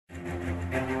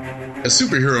As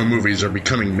superhero movies are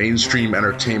becoming mainstream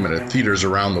entertainment at theaters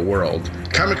around the world,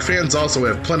 comic fans also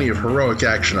have plenty of heroic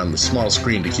action on the small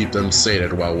screen to keep them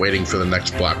sated while waiting for the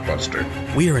next blockbuster.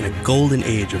 We are in a golden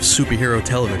age of superhero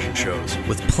television shows,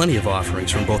 with plenty of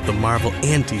offerings from both the Marvel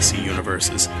and DC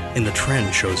universes, and the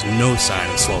trend shows no sign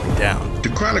of slowing down. To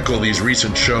chronicle these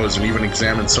recent shows and even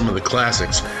examine some of the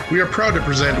classics, we are proud to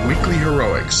present Weekly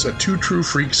Heroics, a two true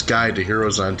freaks guide to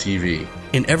heroes on TV.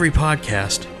 In every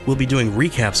podcast, we'll be doing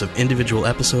recaps of individual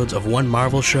episodes of one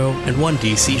Marvel show and one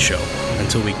DC show,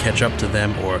 until we catch up to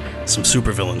them or some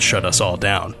supervillains shut us all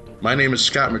down. My name is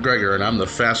Scott McGregor, and I'm the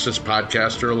fastest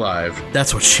podcaster alive.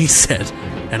 That's what she said.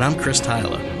 And I'm Chris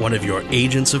Tyler, one of your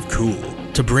agents of cool.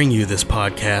 To bring you this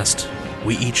podcast,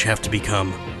 we each have to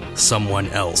become someone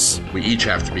else. We each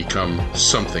have to become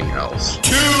something else.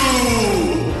 2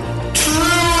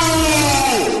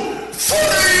 True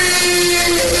Freaks!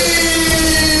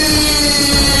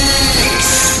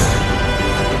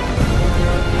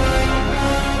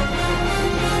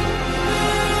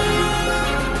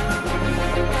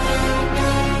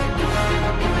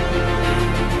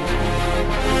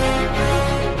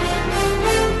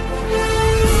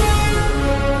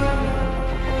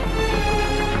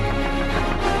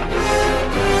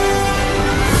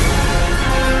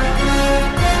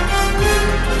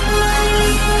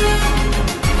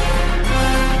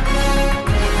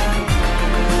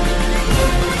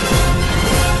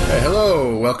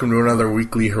 Welcome to another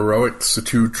Weekly Heroics, a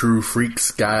two true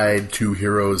freaks guide to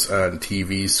heroes on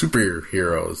TV.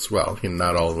 Superheroes. Well,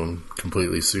 not all of them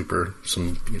completely super.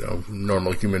 Some,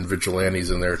 normal human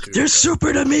vigilantes in there too. They're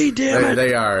super to me, damn it!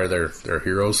 They are. They're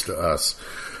heroes to us.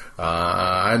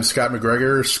 I'm Scott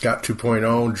McGregor, Scott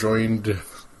 2.0, joined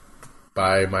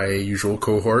by my usual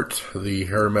cohort, the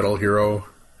hair metal hero.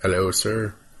 Hello,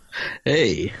 sir.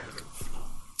 Hey.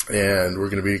 And we're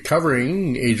going to be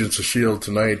covering Agents of S.H.I.E.L.D.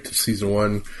 tonight, Season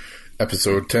 1,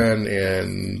 Episode 10,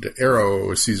 and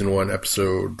Arrow, Season 1,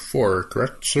 Episode 4,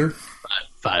 correct, sir?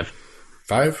 5.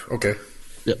 5? Okay.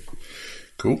 Yep.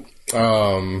 Cool.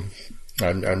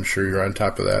 I'm sure you're on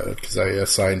top of that, because I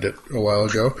assigned it a while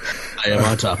ago. I am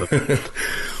on top of it.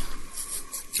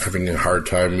 Having a hard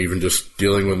time even just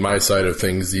dealing with my side of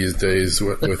things these days,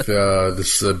 with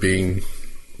this being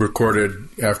recorded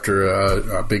after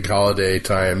a big holiday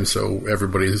time, so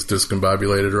everybody's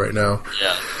discombobulated right now.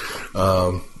 Yeah.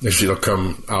 Actually, it'll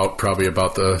come out probably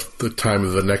about the time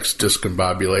of the next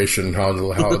discombobulation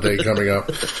holiday coming up.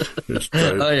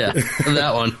 Oh, yeah.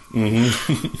 That one.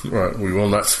 Mm-hmm. Right, we will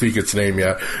not speak its name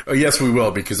yet. Oh, yes, we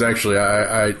will, because actually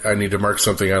I need to mark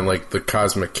something on like the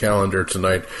cosmic calendar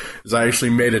tonight. Is I actually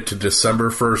made it to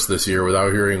December 1st this year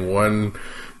without hearing one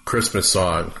Christmas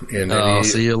song.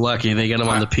 So you're lucky. They get them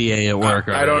on the PA at work,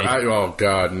 right? Oh,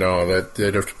 God, no.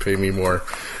 They'd have to pay me more.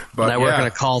 But I work in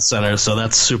a call center, so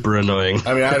that's super annoying.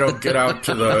 I mean, I don't get out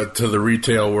to the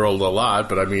retail world a lot,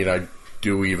 but I mean, I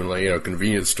do even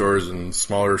convenience stores and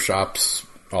smaller shops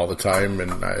all the time,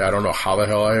 and I don't know how the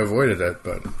hell I avoided it,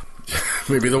 but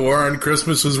maybe the war on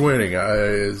Christmas is winning.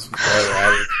 I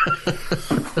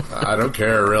don't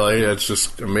care, really. It's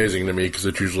just amazing to me because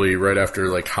it's usually right after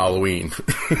like Halloween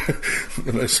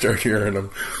and I start hearing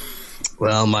them.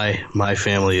 Well, my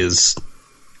family is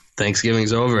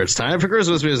Thanksgiving's over. It's time for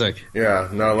Christmas music. Yeah,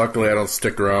 no, luckily I don't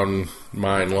stick around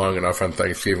mine long enough on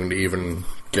Thanksgiving to even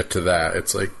get to that.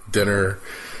 It's like dinner,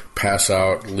 pass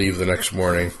out, leave the next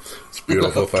morning. It's a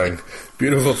beautiful thing.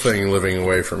 Beautiful thing living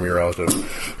away from your relatives.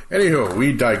 Anywho,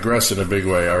 we digress in a big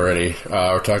way already.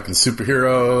 We're talking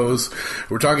superheroes.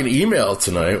 We're talking email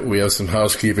tonight. We have some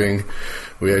housekeeping.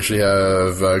 We actually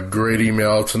have a great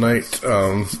email tonight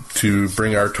to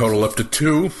bring our total up to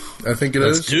 2, I think it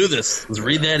is. Let's do this. Let's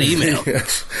read that email.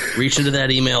 Yes. Reach into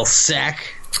that email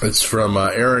sack. It's from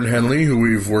Aaron Henley, who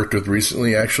we've worked with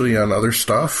recently, actually, on other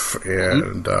stuff,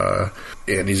 and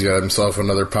he's got himself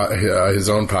another his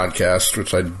own podcast,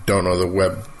 which I don't know the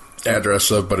web address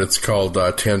of, but it's called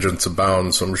Tangents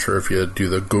Abound. So I'm sure if you do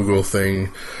the Google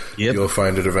thing, you'll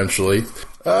find it eventually.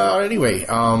 Anyway,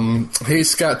 hey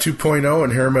Scott 2.0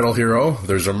 and Hair Metal Hero.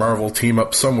 There's a Marvel team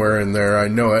up somewhere in there. I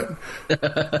know it.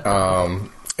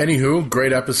 Anywho,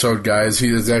 great episode, guys. He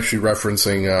is actually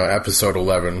referencing episode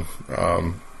 11,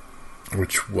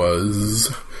 which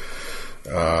was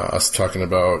us talking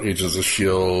about Agents of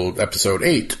S.H.I.E.L.D. episode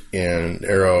 8 and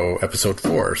Arrow episode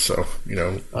 4. So,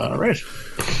 all right.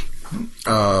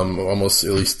 Almost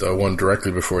at least one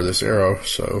directly before this Arrow.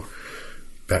 So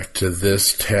back to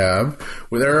this tab.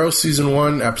 With Arrow Season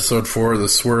 1, Episode 4, the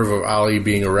swerve of Ollie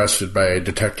being arrested by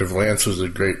Detective Lance was a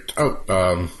great...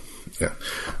 Yeah,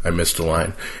 I missed a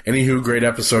line. Anywho, great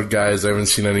episode, guys. I haven't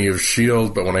seen any of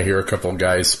S.H.I.E.L.D., but when I hear a couple of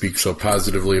guys speak so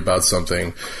positively about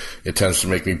something, it tends to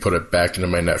make me put it back into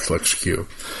my Netflix queue.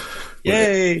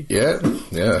 Yay!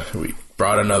 Yeah, we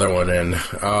brought another one in.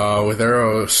 With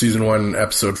Arrow Season 1,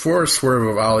 Episode 4, Swerve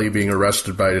of Ollie being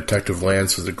arrested by Detective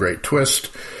Lance was a great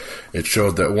twist. It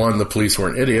showed that, 1, the police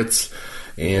weren't idiots,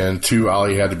 and 2,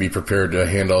 Ollie had to be prepared to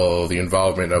handle the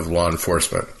involvement of law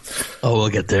enforcement. Oh, we'll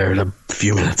get there in a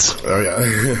few minutes. Oh,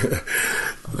 yeah.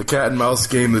 The cat and mouse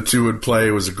game the two would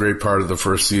play was a great part of the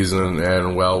first season,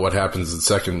 and, well, what happens in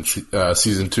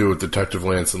Season 2 with Detective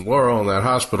Lance and Laurel in that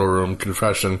hospital room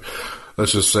confession,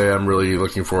 let's just say I'm really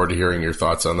looking forward to hearing your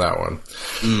thoughts on that one.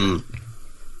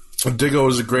 Diggle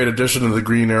is a great addition to the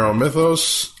Green Arrow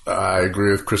mythos. I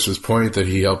agree with Chris's point that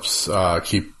he helps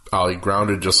keep Ollie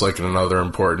grounded, just like another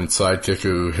important sidekick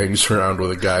who hangs around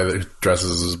with a guy that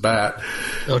dresses as Bat.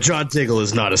 No, John Diggle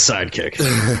is not a sidekick.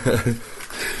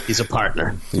 He's a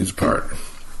partner. He's a partner.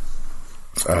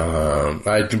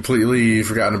 I had completely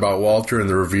forgotten about Walter and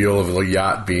the reveal of the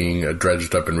yacht being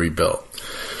dredged up and rebuilt.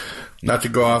 Not to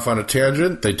go off on a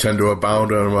tangent, they tend to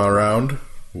abound on him around.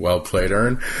 Well played,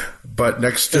 Aaron. But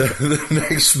next week,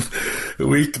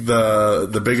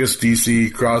 the biggest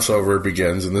DC crossover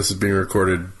begins, and this is being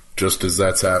recorded just as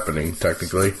that's happening,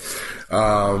 technically.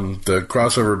 The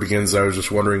crossover begins. I was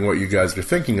just wondering what you guys are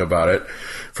thinking about it.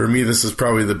 For me, this is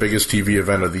probably the biggest TV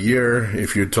event of the year.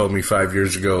 If you had told me 5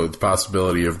 years ago the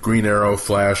possibility of Green Arrow,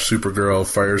 Flash, Supergirl,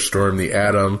 Firestorm, the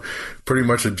Atom, pretty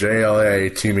much a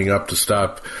JLA teaming up to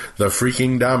stop the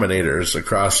freaking Dominators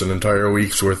across an entire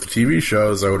week's worth of TV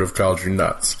shows, I would have called you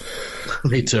nuts.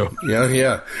 Me too.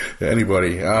 Yeah.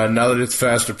 Anybody. Now that it's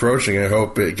fast approaching, I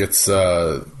hope it gets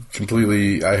I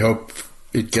hope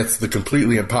it gets the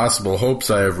completely impossible hopes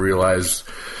I have realized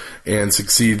and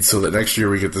succeeds so that next year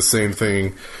we get the same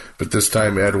thing, but this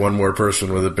time add one more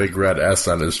person with a big red S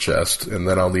on his chest, and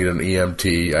then I'll need an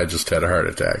EMT. I just had a heart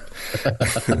attack.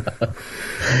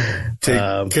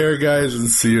 Take care, guys, and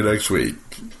see you next week.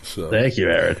 So, thank you,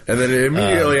 Aaron. And then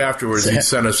immediately afterwards, he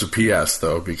sent us a PS,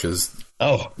 though, because,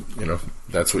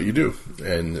 that's what you do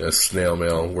in a snail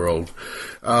mail world.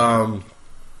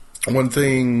 One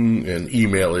thing, and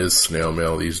email is snail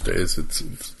mail these days. It's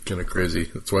kind of crazy.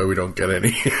 That's why we don't get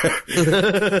any.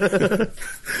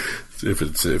 If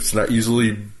it's not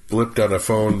easily blipped on a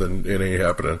phone, then it ain't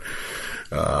happening.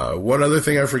 One other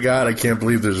thing I forgot, I can't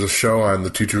believe there's a show on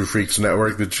the Two True Freaks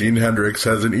Network that Gene Hendricks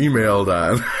hasn't emailed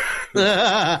on.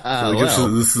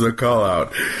 This is a call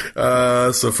out.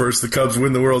 So first, the Cubs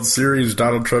win the World Series,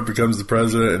 Donald Trump becomes the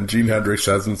president, and Gene Hendricks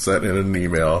hasn't sent in an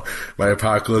email. My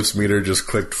apocalypse meter just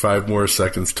clicked 5 more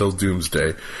seconds till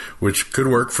Doomsday, which could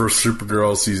work for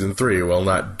Supergirl Season 3. Well,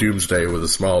 not Doomsday with a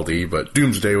small d, but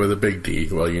Doomsday with a big D.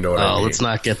 Well, you know what I mean. Let's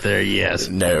not get there yet.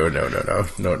 No,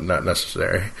 not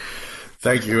necessary.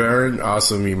 Thank you, Aaron.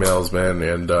 Awesome emails, man.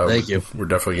 And thank you. We're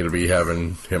definitely going to be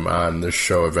having him on this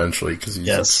show eventually because he's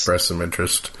expressed some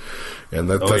interest. And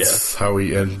that's how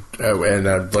we and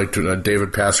I'd like to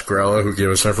David Pasquarella, who gave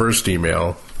us our first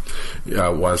email,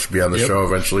 wants to be on the show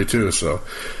eventually too. So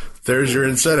there's your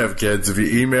incentive, kids. If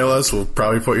you email us, we'll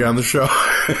probably put you on the show.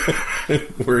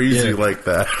 We're easy like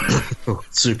that.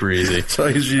 Super easy. As long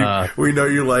as we know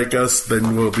you like us,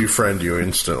 then we'll befriend you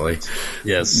instantly.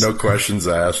 Yes. No questions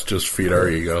asked. Just feed our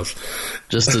egos.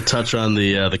 Just to touch on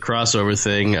the crossover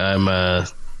thing, I'm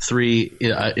 3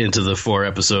 into the 4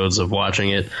 episodes of watching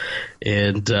it,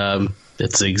 and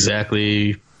it's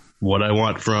exactly what I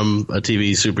want from a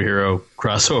TV superhero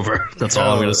crossover. That's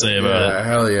all I'm going to say about it.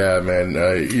 Hell yeah, man.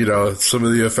 Some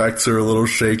of the effects are a little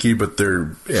shaky, but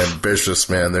they're ambitious,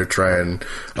 man. They're trying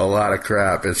a lot of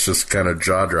crap. It's just kind of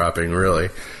jaw-dropping, really.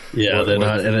 Yeah, they're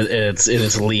not, and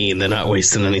it's lean. They're not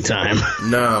wasting any time.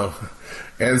 No.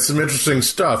 And some interesting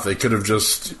stuff. They could have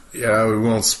just, we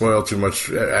won't spoil too much.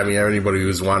 I mean, anybody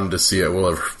who's wanted to see it will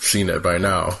have seen it by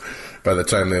now, by the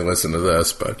time they listen to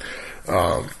this. But,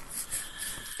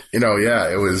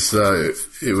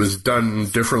 it was done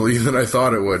differently than I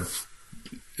thought it would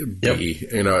be.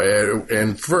 Yep.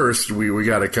 And first we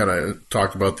got to kind of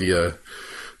talk about the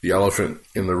elephant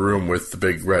in the room with the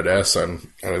big red S on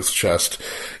his chest,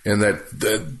 and that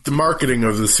the marketing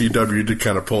of the CW did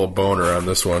kind of pull a boner on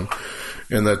this one,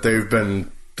 and that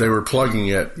they were plugging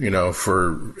it,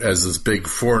 as this big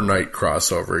 4-night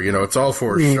crossover. It's all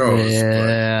 4 shows.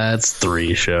 Yeah, it's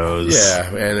 3 shows. Yeah,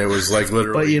 and it was like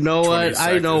literally. But you know what?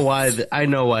 Seconds. I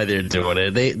know why they're doing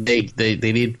it.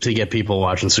 They need to get people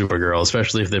watching Supergirl,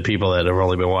 especially if they're people that have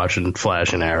only been watching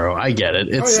Flash and Arrow. I get it.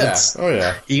 You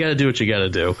got to do what you got to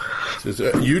do.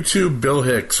 YouTube Bill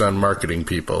Hicks on marketing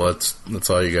people. That's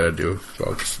all you got to do,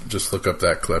 folks. Just look up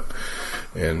that clip.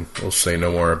 And we'll say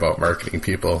no more about marketing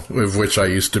people, of which I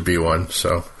used to be one,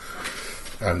 so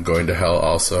I'm going to hell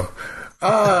also.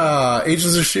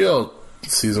 Agents of S.H.I.E.L.D.,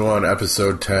 Season 1,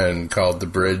 Episode 10, called The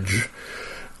Bridge.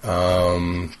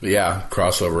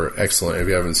 Crossover. Excellent. If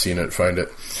you haven't seen it, find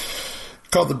it.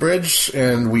 Called The Bridge,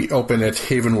 and we open at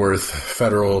Havenworth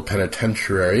Federal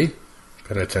Penitentiary.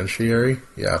 Penitentiary?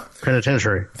 Yeah.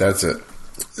 Penitentiary. That's it.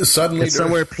 Suddenly, it's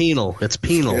somewhere penal. It's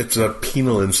penal. It's a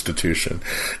penal institution.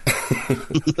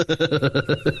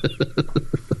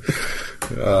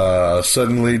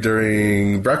 Suddenly,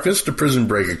 during breakfast, a prison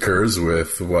break occurs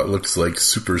with what looks like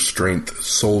super strength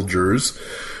soldiers.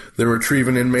 They retrieve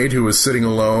an inmate who was sitting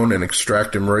alone and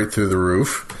extract him right through the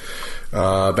roof.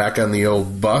 Back on the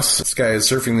old bus, this guy is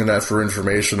surfing the net for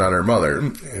information on her mother,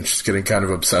 and she's getting kind of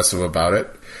obsessive about it.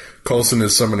 Coulson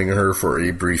is summoning her for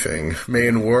a briefing. May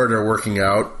and Ward are working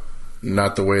out,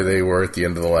 not the way they were at the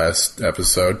end of the last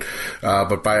episode,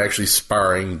 but by actually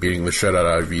sparring, beating the shit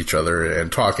out of each other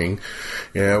and talking.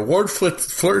 Ward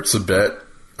flirts a bit,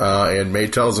 and May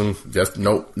tells him,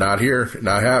 nope, not here,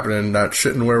 not happening, not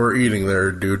shitting where we're eating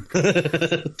there, dude.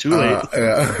 Too late.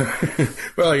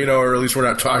 Well, or at least we're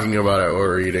not talking about it while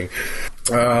we're eating.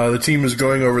 The team is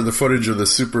going over the footage of the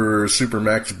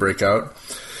Supermax breakout,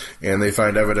 and they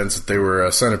find evidence that they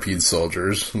were centipede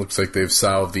soldiers. Looks like they've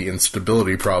solved the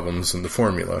instability problems in the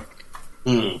formula.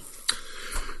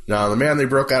 Now, the man they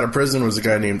broke out of prison was a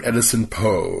guy named Edison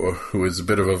Poe, who is a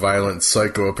bit of a violent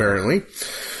psycho, apparently.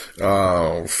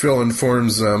 Phil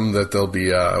informs them that they'll be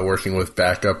working with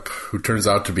backup, who turns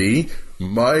out to be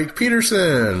Mike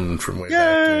Peterson from way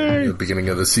back in the beginning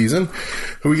of the season,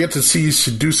 who we get to see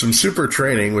do some super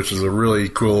training, which is a really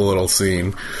cool little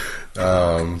scene.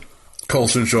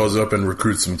 Coulson shows up and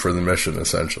recruits him for the mission,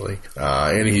 essentially.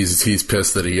 And he's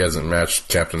pissed that he hasn't matched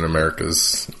Captain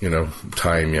America's,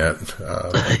 time yet.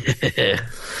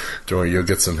 Don't worry, you'll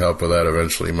get some help with that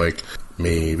eventually, Mike.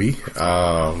 Maybe.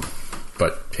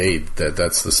 But, hey,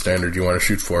 that's the standard you want to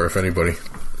shoot for, if anybody.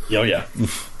 Oh, yeah.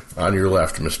 On your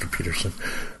left, Mr. Peterson.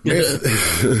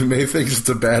 May thinks it's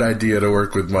a bad idea to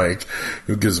work with Mike,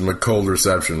 who gives him a cold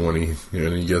reception when he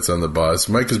gets on the bus.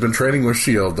 Mike has been training with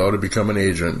S.H.I.E.L.D., though, to become an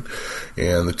agent,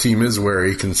 and the team is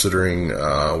wary, considering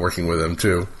working with him,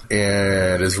 too.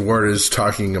 And as Ward is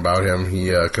talking about him,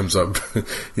 he comes up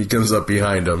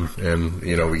behind him, and,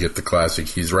 we get the classic,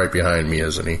 he's right behind me,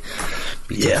 isn't he?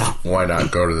 Because why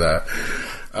not go to that?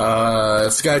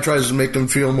 This guy tries to make them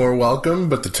feel more welcome,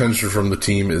 but the tension from the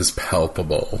team is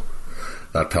palpable.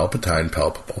 Not Palpatine,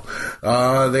 palpable.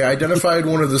 They identified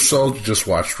one of the soldiers. Just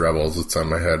watched Rebels. It's on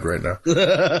my head right now.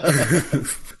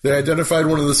 They identified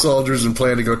one of the soldiers and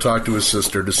plan to go talk to his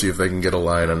sister to see if they can get a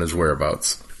line on his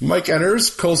whereabouts. Mike enters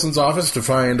Coulson's office to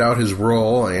find out his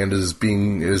role and is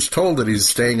told that he's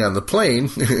staying on the plane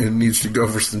and needs to go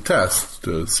for some tests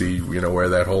to see, where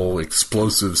that whole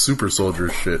explosive super soldier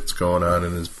shit's going on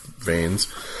in his veins.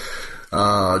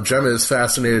 Gemma is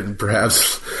fascinated and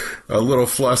perhaps a little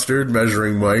flustered,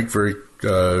 measuring Mike. Very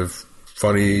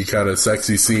funny, kind of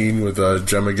sexy scene with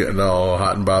Gemma getting all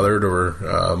hot and bothered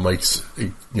over Mike's,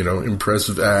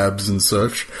 impressive abs and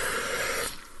such.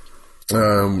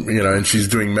 And she's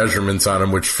doing measurements on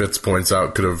him, which Fitz points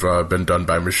out could have been done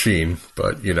by machine.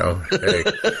 But, hey.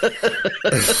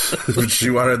 She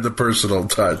wanted the personal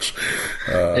touch.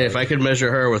 Hey, if I could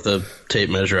measure her with a tape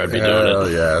measure, I'd be doing it. Oh,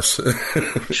 yes.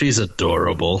 She's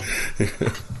adorable.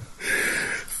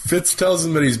 Fitz tells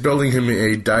him that he's building him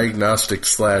a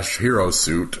diagnostic/hero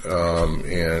suit,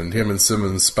 and him and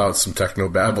Simmons spout some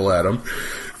techno-babble at him.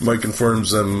 Mike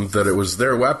informs them that it was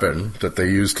their weapon that they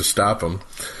used to stop him.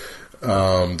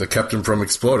 That kept him from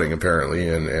exploding, apparently,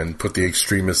 and put the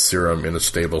extremist serum in a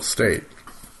stable state.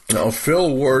 Now,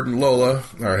 Phil, Ward, and Lola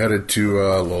are headed to,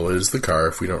 Lola is the car,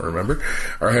 if we don't remember,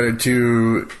 are headed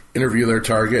to interview their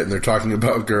target, and they're talking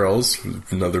about girls.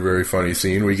 Another very funny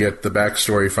scene. We get the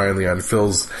backstory, finally, on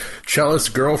Phil's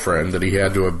cellist girlfriend that he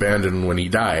had to abandon when he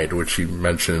died, which he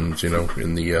mentions,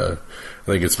 in the, I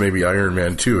think it's maybe Iron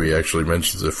Man 2. He actually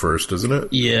mentions it first, isn't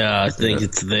it? Yeah, I think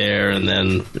it's there, and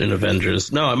then in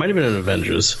Avengers. No, it might have been in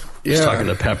Avengers. He's talking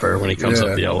to Pepper when he comes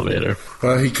up the elevator.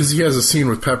 Because he has a scene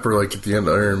with Pepper, like, at the end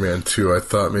of Iron Man 2. I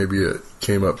thought maybe it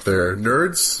came up there.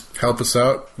 Nerds, help us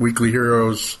out. Weekly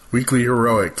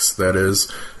Heroics, that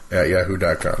is, at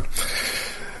yahoo.com.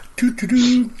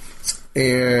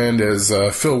 And as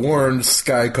Phil warned,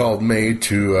 Skye called May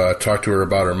to talk to her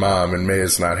about her mom, and May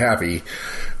is not happy,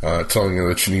 telling her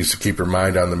that she needs to keep her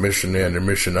mind on the mission and her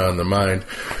mission on the mind.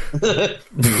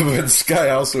 But Skye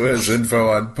also has info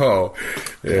on Poe,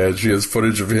 and she has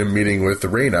footage of him meeting with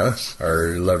Raina,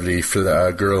 our lovely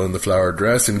girl in the flower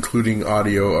dress, including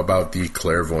audio about the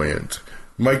clairvoyant.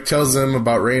 Mike tells them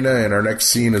about Raina, and our next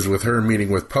scene is with her meeting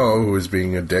with Poe, who is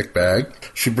being a dickbag.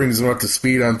 She brings him up to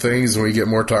speed on things, and we get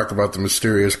more talk about the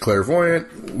mysterious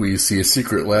clairvoyant. We see a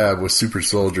secret lab with super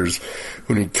soldiers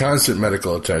who need constant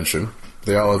medical attention.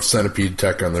 They all have centipede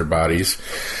tech on their bodies.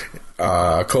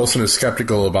 Coulson is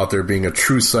skeptical about there being a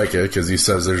true psychic, as he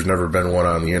says there's never been one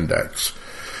on the Index.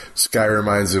 Skye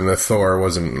reminds him that Thor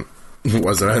wasn't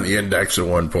on the Index at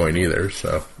one point either,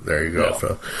 so there you go, No.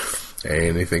 Phil.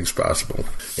 Anything's possible.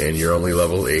 And you're only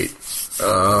level 8.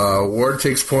 Ward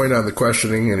takes point on the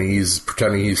questioning, and he's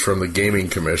pretending he's from the Gaming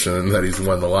Commission and that he's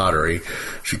won the lottery.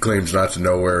 She claims not to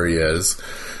know where he is.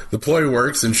 The ploy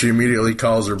works, and she immediately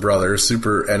calls her brother.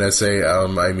 Super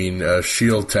NSA,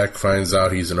 Shield Tech finds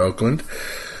out he's in Oakland.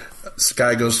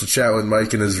 Skye goes to chat with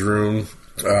Mike in his room,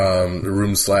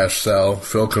 room/cell.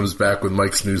 Phil comes back with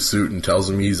Mike's new suit and tells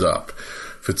him he's up.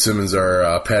 Fitzsimmons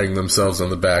are patting themselves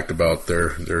on the back about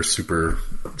their super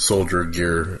soldier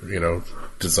gear,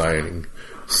 designing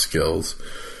skills.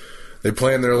 They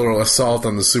plan their little assault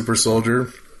on the super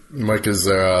soldier. Mike is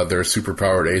their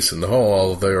super-powered ace in the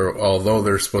hole, although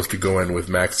they're supposed to go in with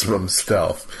maximum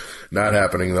stealth. Not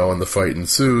happening, though, and the fight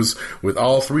ensues, with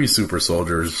all 3 super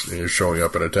soldiers showing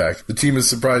up and attack. The team is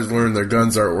surprised to learn their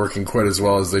guns aren't working quite as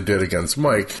well as they did against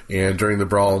Mike, and during the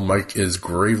brawl, Mike is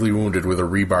gravely wounded with a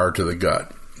rebar to the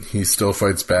gut. He still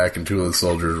fights back, and 2 of the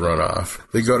soldiers run off.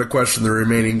 They go to question the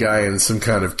remaining guy, and some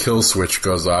kind of kill switch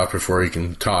goes off before he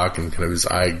can talk, and kind of his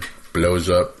eye blows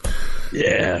up.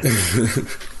 Yeah.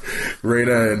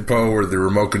 Raina and Poe were at the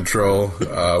remote control,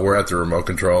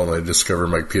 and they discover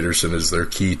Mike Peterson is their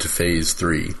key to Phase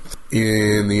 3.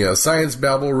 In the science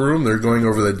babble room, they're going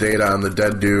over the data on the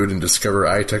dead dude and discover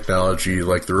eye technology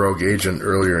like the rogue agent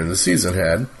earlier in the season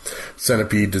had.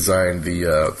 Centipede designed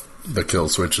the kill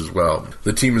switch as well.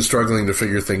 The team is struggling to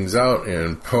figure things out,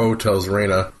 and Poe tells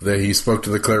Raina that he spoke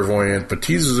to the clairvoyant, but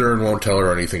teases her and won't tell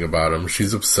her anything about him.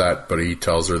 She's upset, but he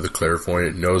tells her the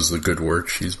clairvoyant knows the good work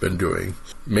she's been doing.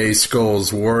 May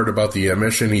scolds Ward about the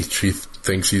mission. She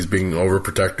thinks he's being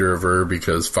overprotector of her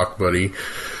because fuck buddy.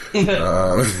 He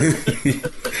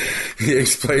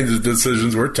explains his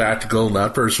decisions were tactical,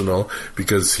 not personal,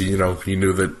 because he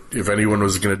knew that if anyone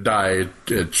was going to die,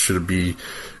 it should be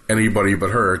anybody but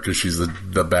her, because she's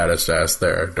the baddest ass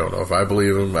there. Don't know if I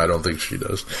believe him. I don't think she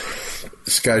does.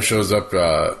 Skye shows up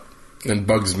and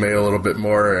bugs May a little bit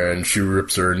more, and she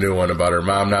rips her a new one about her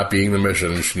mom not being the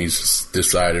mission, and she needs to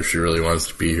decide if she really wants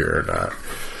to be here or not.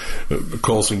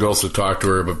 Coulson goes to talk to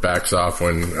her, but backs off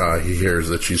when he hears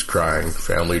that she's crying.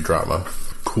 Family drama.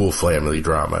 Cool family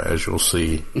drama, as you'll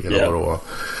see in a little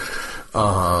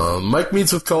while. Mike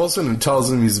meets with Coulson and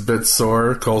tells him he's a bit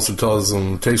sore.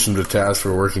 Coulson takes him to task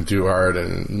for working too hard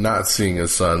and not seeing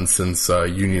his son since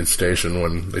Union Station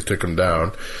when they took him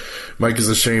down. Mike is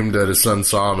ashamed that his son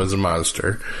saw him as a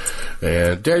monster.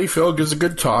 And Daddy Phil gives a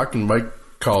good talk, and Mike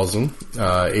calls him.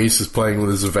 Ace is playing with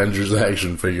his Avengers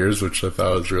action figures, which I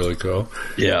thought was really cool.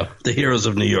 Yeah, the Heroes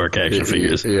of New York action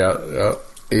figures. Yeah.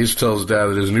 Ace tells Dad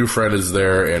that his new friend is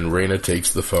there, and Raina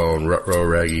takes the phone. Ruh-roh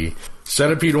Reggie.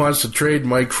 Centipede wants to trade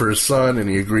Mike for his son, and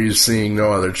he agrees, seeing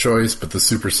no other choice, but the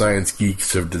super science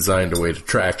geeks have designed a way to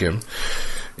track him.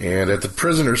 And at the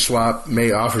prisoner swap,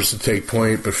 May offers to take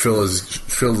point, but Phil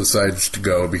decides to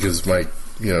go because Mike,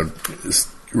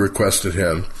 requested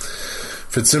him.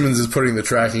 Fitzsimmons is putting the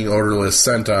tracking odorless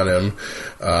scent on him,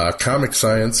 comic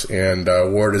science, and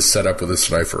Ward is set up with a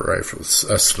sniper rifle.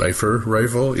 A sniper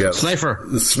rifle? Yeah. Sniper.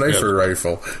 The sniper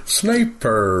rifle.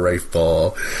 Sniper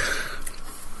rifle.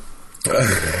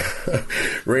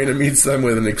 Raina meets them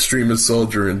with an extremist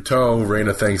soldier in tow.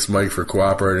 Raina thanks Mike for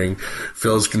cooperating.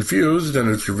 Phil is confused, and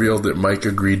it's revealed that Mike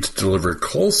agreed to deliver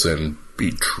Coulson.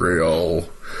 Betrayal.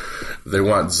 They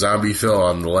want zombie Phil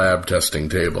on the lab testing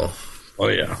table. Oh,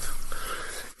 yeah.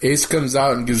 Ace comes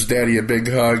out and gives Daddy a big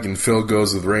hug, and Phil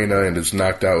goes with Raina and is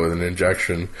knocked out with an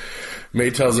injection. May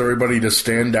tells everybody to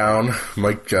stand down.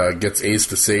 Mike gets Ace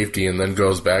to safety and then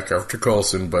goes back after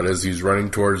Coulson, but as he's running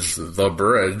towards the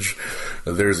bridge,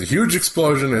 there's a huge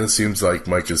explosion and it seems like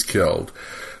Mike is killed.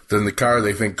 Then the car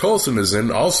they think Coulson is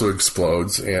in also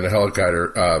explodes, and a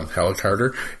helicopter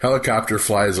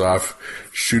flies off,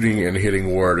 shooting and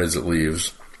hitting Ward as it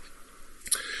leaves.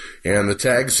 And the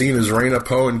tag scene is Raina,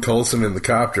 Poe, and Coulson in the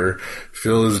copter.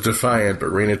 Phil is defiant, but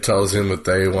Raina tells him that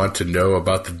they want to know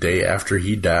about the day after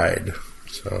he died.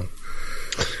 So,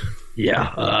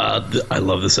 yeah, I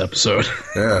love this episode.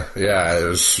 yeah, it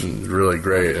was really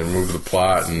great and moved the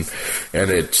plot, and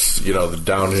it's the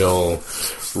downhill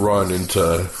run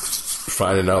into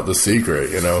finding out the secret.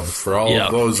 For all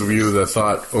of those of you that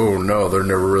thought, oh no, they're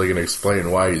never really going to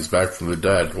explain why he's back from the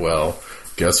dead. Well,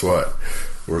 guess what?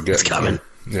 We're getting It's coming.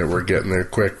 Yeah, we're getting there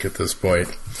quick at this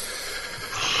point.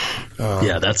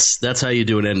 Yeah, that's how you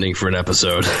do an ending for an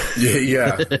episode.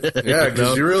 Yeah,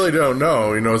 because you really don't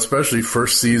know, especially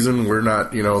first season. We're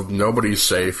not, nobody's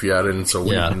safe yet, and it's a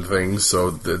leading thing,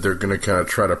 so they're going to kind of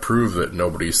try to prove that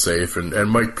nobody's safe. And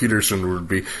Mike Peterson would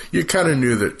be, you kind of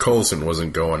knew that Coulson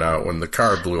wasn't going out when the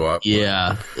car blew up.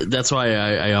 Yeah, that's why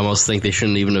I almost think they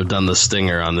shouldn't even have done the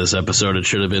stinger on this episode. It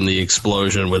should have been the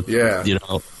explosion with,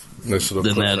 and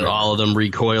then all of them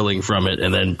recoiling from it,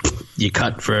 and then you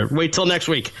cut for wait till next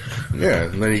week. Yeah,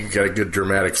 and then you got a good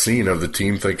dramatic scene of the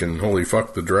team thinking, holy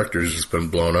fuck, the director's just been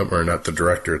blown up, or not the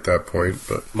director at that point,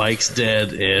 but Mike's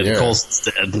dead and Coulson's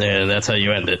dead, and that's how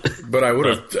you end it. But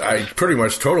I pretty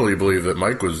much totally believe that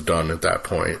Mike was done at that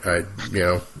point. That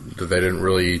they didn't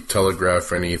really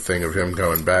telegraph anything of him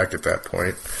coming back at that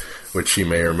point, which he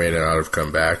may or may not have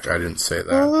come back. I didn't say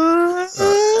that.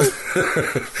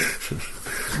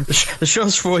 The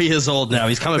show's 4 years old now.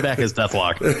 He's coming back as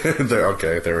Deathlock.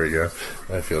 Okay, there we go.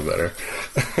 I feel better.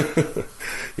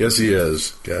 Yes, he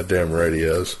is. Goddamn right he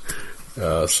is.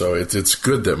 So it's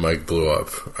good that Mike blew up,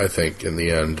 I think, in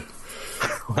the end.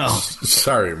 Well,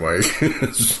 sorry, Mike.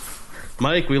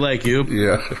 Mike, we like you.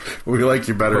 Yeah, we like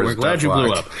you better as Deathlock. We're glad you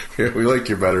blew up. Yeah, we like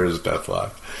you better as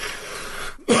Deathlock.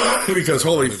 Because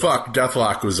holy fuck,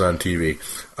 Deathlock was on TV.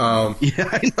 Yeah,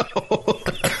 I know.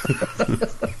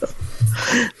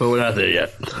 But we're not there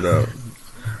yet. No.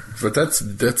 But that's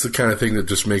the kind of thing that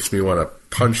just makes me want to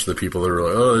punch the people that are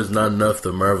like, oh, there's not enough of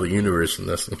the Marvel Universe in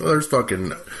this. Well, there's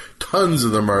fucking tons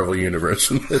of the Marvel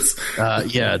Universe in this.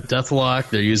 Yeah, Deathlock,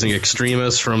 they're using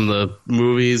Extremis from the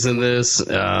movies in this.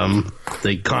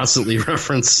 They constantly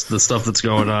reference the stuff that's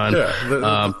going on.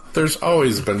 Yeah, there's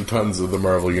always been tons of the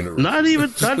Marvel Universe. Not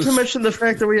to mention the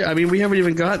fact that we haven't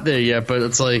even got there yet, but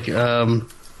it's like...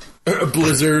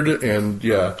 Blizzard and,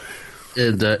 yeah...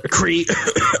 And Kree.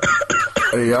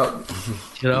 Yeah.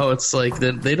 It's like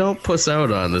they don't puss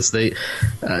out on this. They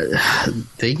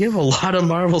give a lot of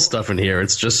Marvel stuff in here.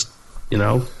 It's just, you're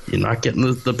not getting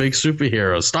the big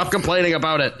superheroes. Stop complaining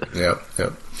about it.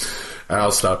 Yep.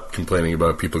 I'll stop complaining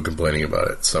about people complaining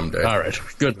about it someday. All right.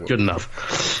 Good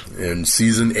enough. In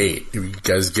season 8, you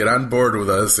guys get on board with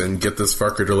us and get this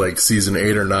fucker to like season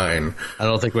 8 or 9. I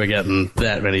don't think we're getting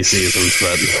that many seasons,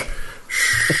 but...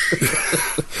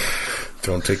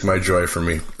 Don't take my joy from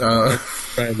me.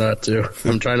 Try not to.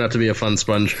 I'm trying not to be a fun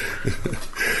sponge.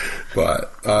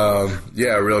 But,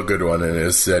 yeah, a real good one. And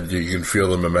it said you can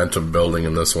feel the momentum building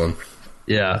in this one.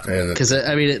 Yeah. Because,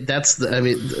 that's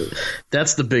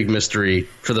the big mystery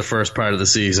for the first part of the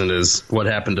season is what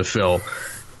happened to Phil.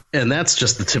 And that's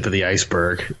just the tip of the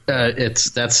iceberg.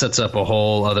 That sets up a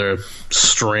whole other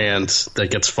strand that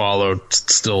gets followed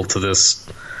still to this...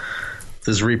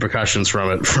 There's repercussions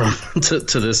from it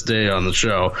to this day on the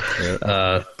show,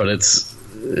 but it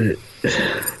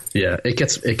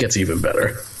gets even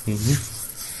better. Mm-hmm.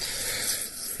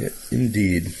 Yeah,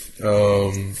 indeed.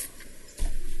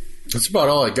 That's about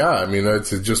all I got. I mean,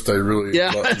 it's just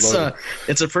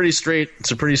it's a pretty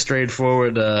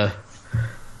straightforward.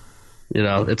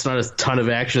 It's not a ton of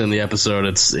action in the episode.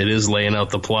 It is laying out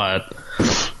the plot.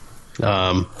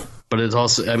 But it's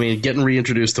also, getting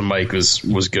reintroduced to Mike was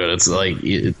good. It's like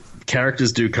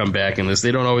characters do come back in this.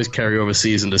 They don't always carry over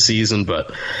season to season,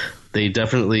 but they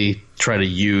definitely try to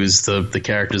use the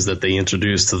characters that they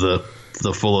introduce to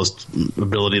the fullest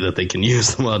ability that they can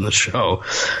use them on the show.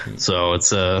 So it's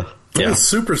The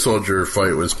Super Soldier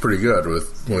fight was pretty good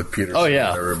with Peter. Oh yeah,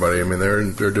 and everybody. I mean,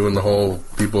 they're doing the whole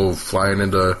people flying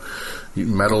into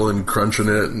metal and crunching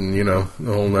it, and the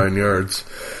whole 9 yards.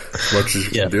 As much as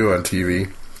you can do on TV.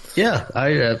 Yeah,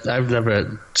 I've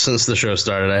never, since the show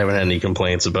started, I haven't had any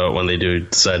complaints about when they do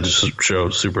decide to show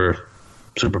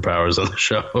superpowers on the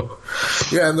show.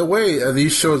 Yeah, and the way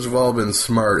these shows have all been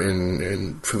smart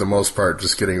in for the most part,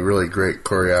 just getting really great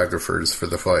choreographers for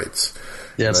the fights.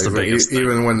 Yeah, that's the biggest thing.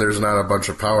 Even when there's not a bunch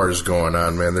of powers going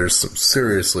on, man, there's some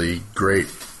seriously great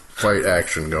fight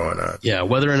action going on. Yeah,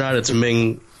 whether or not it's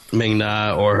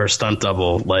Ming-Na or her stunt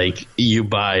double, like, you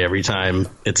buy every time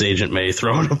it's Agent May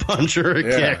throwing a punch or a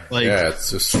kick. Like,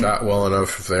 it's just shot well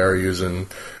enough if they are using...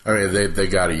 they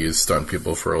got to use stunt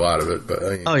people for a lot of it, but...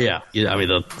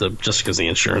 just because the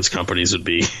insurance companies would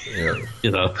be, they're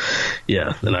not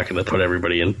going to put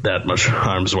everybody in that much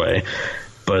harm's way.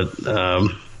 But,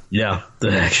 the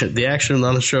action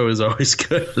on the show is always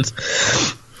good.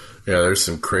 Yeah, there's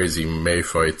some crazy May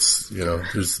fights.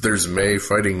 There's May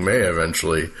fighting May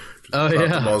eventually.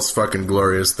 The most fucking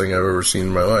glorious thing I've ever seen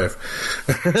in my life.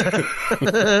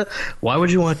 Why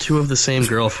would you want two of the same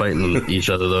girl fighting each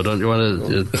other, though? Don't you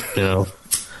want to,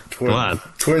 come on.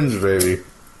 Twins, baby.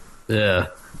 Yeah.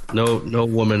 No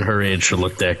woman her age should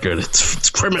look that good. It's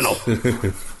criminal.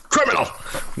 Criminal.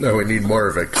 No, we need more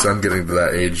of it because I'm getting to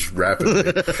that age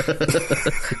rapidly.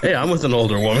 Hey, I'm with an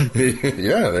older woman.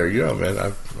 Yeah, there you go, man.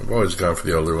 I've always gone for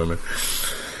the older women.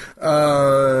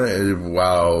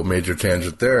 Wow, major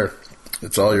tangent there.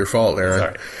 It's all your fault,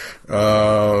 Aaron.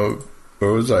 Sorry.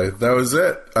 Where was I? That was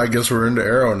it. I guess we're into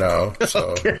Arrow now.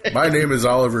 So, okay. My name is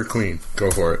Oliver Queen.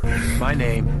 Go for it. My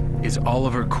name is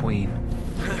Oliver Queen.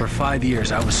 For 5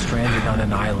 years, I was stranded on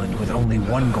an island with only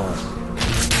one goal: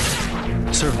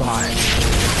 survive.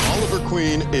 Oliver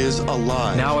Queen is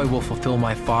alive. Now I will fulfill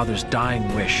my father's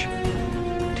dying wish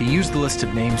to use the list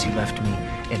of names he left me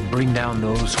and bring down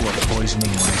those who are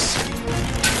poisoning my city.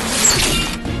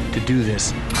 To do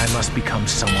this, I must become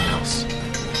someone else.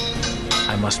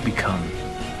 I must become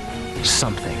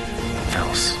something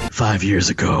else. 5 years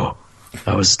ago,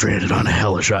 I was stranded on a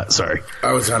hellish island. Sorry.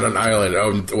 I was on an island.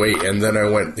 Oh, wait, and then I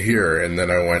went here, and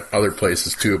then I went other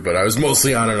places too, but I was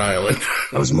mostly on an island.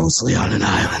 I was mostly on an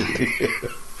island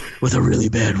with a really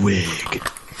bad wig.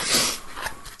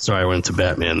 Sorry, I went to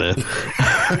Batman there.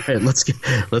 All right, let's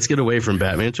get away from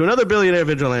Batman to another billionaire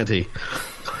vigilante.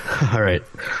 All right.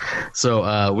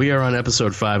 So we are on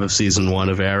episode 5 of season 1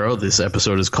 of Arrow. This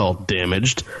episode is called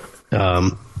Damaged.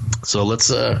 So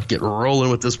let's get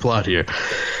rolling with this plot here.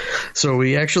 So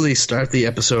we actually start the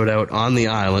episode out on the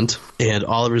island, and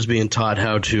Oliver's being taught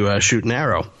how to shoot an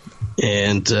arrow.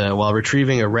 And while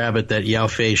retrieving a rabbit that Yao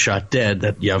Fei shot dead,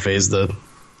 that Yao Fei is the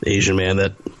Asian man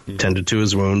that tended to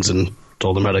his wounds and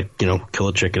told him how to, kill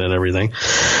a chicken and everything,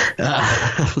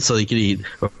 so he could eat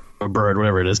a bird,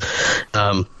 whatever it is.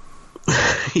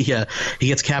 He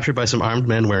gets captured by some armed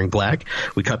men wearing black.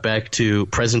 We cut back to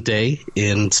present day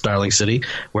in Starling City,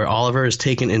 where Oliver is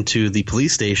taken into the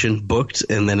police station, booked,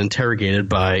 and then interrogated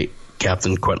by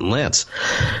Captain Quentin Lance.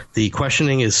 The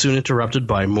questioning is soon interrupted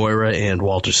by Moira and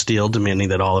Walter Steele demanding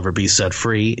that Oliver be set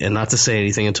free and not to say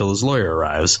anything until his lawyer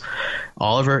arrives.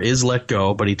 Oliver is let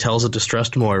go, but he tells a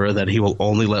distressed Moira that he will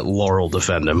only let Laurel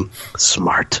defend him.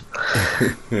 Smart.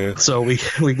 So we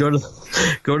go to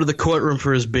the courtroom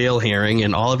for his bail hearing,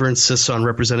 and Oliver insists on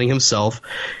representing himself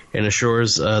and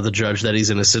assures the judge that he's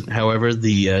innocent. However,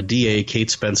 the DA, Kate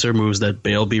Spencer, moves that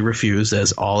bail be refused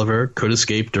as Oliver could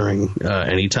escape during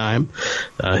any time.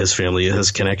 His family has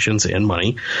connections and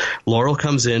money. Laurel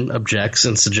comes in, objects,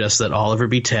 and suggests that Oliver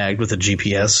be tagged with a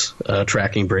GPS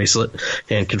tracking bracelet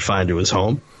and confined to his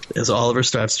home. As Oliver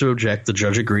starts to object, the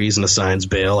judge agrees and assigns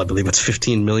bail. I believe it's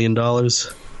 $15 million.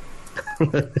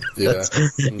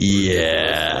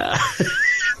 Yeah.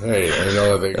 Hey, I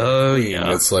know they. Oh,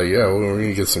 yeah. It's like, yeah, we're going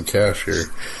to get some cash here.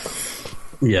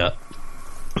 Yeah.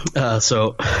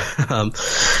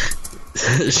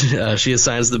 She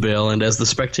assigns the bail, and as the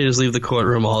spectators leave the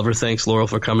courtroom, Oliver thanks Laurel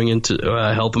for coming in to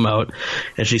help him out,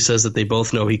 and she says that they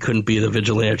both know he couldn't be the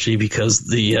vigilante because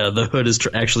the Hood is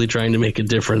actually trying to make a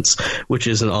difference, which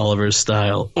isn't Oliver's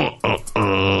style. Back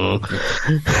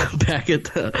at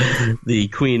the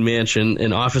Queen Mansion,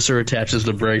 an officer attaches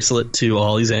the bracelet to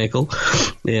Ollie's ankle,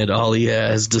 and Ollie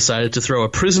has decided to throw a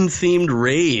prison-themed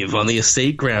rave on the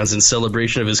estate grounds in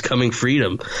celebration of his coming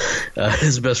freedom.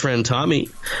 His best friend Tommy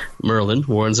Merlin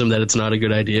warns him that it's not a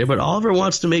good idea, but Oliver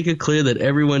wants to make it clear that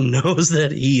everyone knows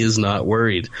that he is not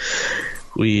worried.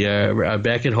 We are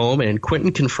back at home, and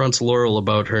Quentin confronts Laurel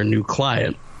about her new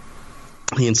client.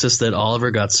 He insists that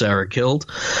Oliver got Sarah killed,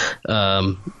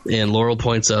 and Laurel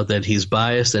points out that he's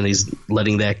biased and he's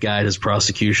letting that guide his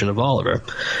prosecution of Oliver.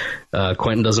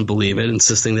 Quentin doesn't believe it,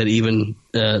 insisting that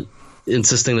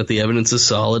the evidence is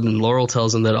solid, and Laurel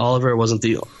tells him that Oliver wasn't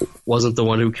the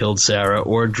one who killed Sarah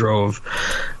or drove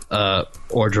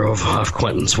off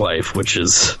Quentin's wife,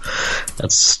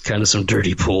 that's kind of some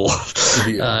dirty pool.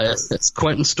 Yeah. As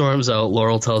Quentin storms out,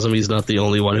 Laurel tells him he's not the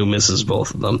only one who misses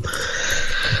both of them.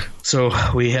 So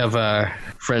we have our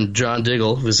friend John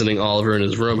Diggle visiting Oliver in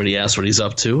his room, and he asks what he's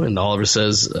up to, and Oliver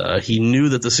says he knew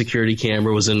that the security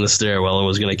camera was in the stairwell and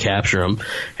was going to capture him,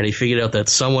 and he figured out that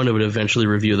someone would eventually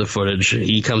review the footage.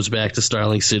 He comes back to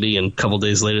Starling City, and a couple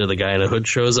days later the guy in a hood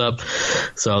shows up.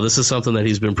 So this is something that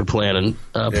he's been planning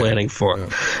for.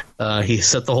 Yeah. He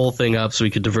set the whole thing up so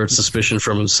he could divert suspicion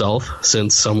from himself,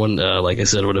 since someone, like I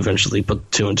said, would eventually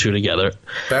put two and two together.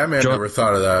 Batman never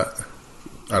thought of that,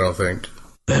 I don't think.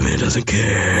 Batman doesn't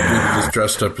care. He just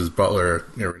dressed up as Butler.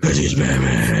 Because he's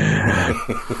Batman.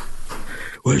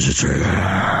 Where's the trigger?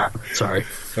 Sorry.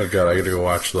 Oh, God, I gotta go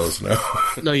watch those now.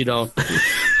 No, you don't.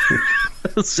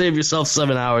 Save yourself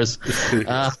 7 hours. You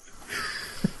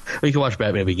can watch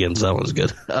Batman Begins. That one's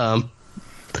good. No,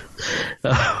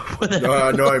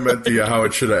 I meant the how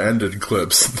it should have ended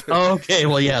clips. Okay,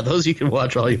 well, yeah, those you can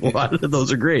watch all you want.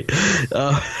 Those are great.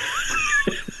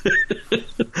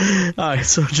 All right,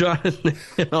 so John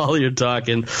and Ollie are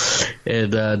talking,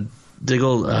 and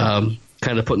Diggle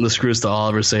kind of putting the screws to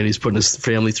Oliver, saying he's putting his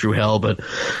family through hell, but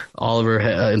Oliver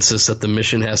insists that the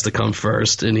mission has to come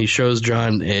first, and he shows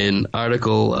John an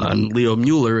article on Leo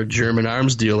Mueller, a German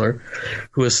arms dealer,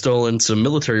 who has stolen some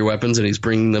military weapons, and he's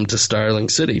bringing them to Starling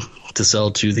City to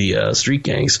sell to the street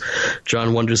gangs.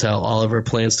 John wonders how Oliver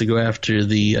plans to go after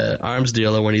the arms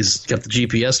dealer when he's got the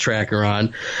GPS tracker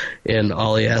on, and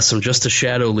Ollie asks him just to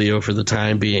shadow Leo for the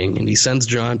time being, and he sends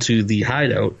John to the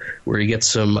hideout where he gets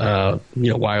some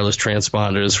wireless transponders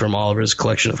from Oliver's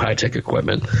collection of high-tech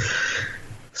equipment.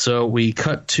 So we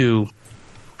cut to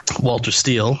Walter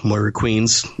Steele, Moira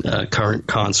Queen's current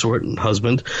consort and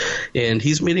husband, and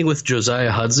he's meeting with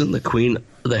Josiah Hudson,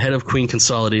 the head of Queen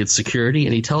Consolidated Security,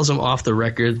 and he tells him off the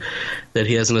record that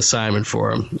he has an assignment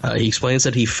for him. He explains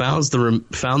that he found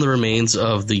the remains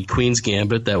of the Queen's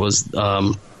Gambit that was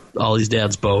Ollie's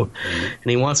dad's boat,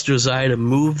 and he wants Josiah to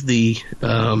move the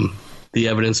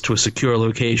evidence to a secure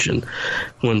location.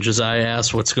 When Josiah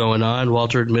asks what's going on,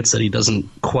 Walter admits that he doesn't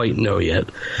quite know yet.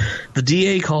 The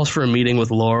DA calls for a meeting with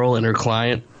Laurel and her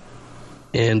client,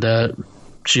 and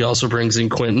she also brings in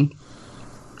Quentin.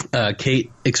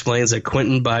 Kate explains that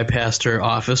Quentin bypassed her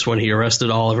office when he arrested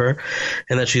Oliver,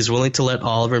 and that she's willing to let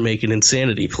Oliver make an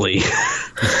insanity plea.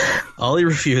 Ollie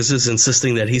refuses,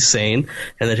 insisting that he's sane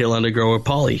and that he'll undergo a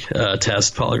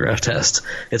polygraph test.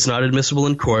 It's not admissible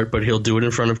in court, but he'll do it in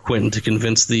front of Quentin to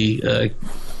convince the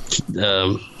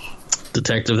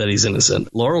detective that he's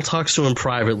innocent. Laurel talks to him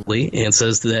privately and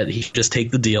says that he should just take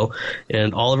the deal,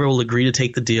 and Oliver will agree to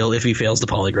take the deal if he fails the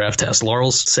polygraph test.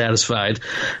 Laurel's satisfied,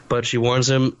 but she warns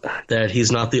him that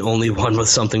he's not the only one with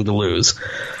something to lose.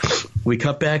 We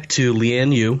cut back to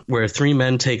Lian-Yu, where three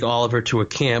men take Oliver to a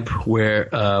camp where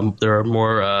there are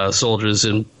more soldiers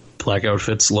in black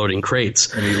outfits loading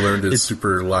crates. And he learned his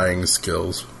super lying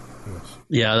skills.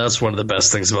 Yeah, that's one of the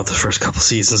best things about the first couple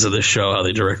seasons of this show, how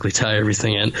they directly tie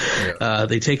everything in. Yeah.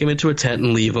 They take him into a tent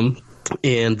and leave him.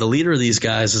 And the leader of these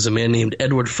guys is a man named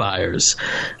Edward Fires.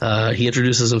 He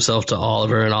introduces himself to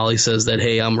Oliver, and Ollie says that,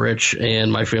 hey, I'm rich,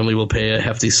 and my family will pay a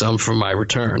hefty sum for my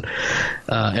return.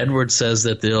 Edward says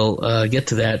that they'll get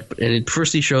to that. And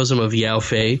first he shows him of Yao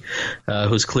Fei,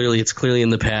 who's clearly in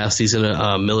the past. He's in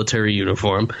a military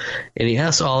uniform. And he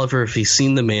asks Oliver if he's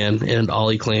seen the man, and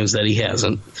Ollie claims that he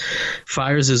hasn't.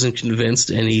 Fires isn't convinced,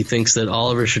 and he thinks that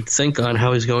Oliver should think on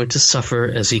how he's going to suffer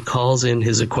as he calls in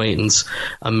his acquaintance,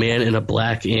 a man in a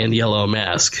black and yellow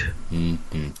mask.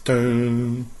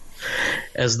 Mm-hmm.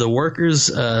 As the workers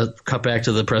cut back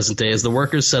to the present day, as the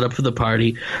workers set up for the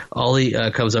party, Ollie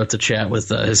comes out to chat with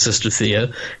his sister Thea,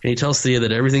 and he tells Thea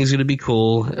that everything's going to be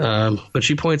cool, but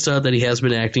she points out that he has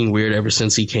been acting weird ever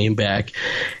since he came back,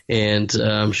 and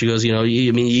she goes, you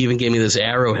even gave me this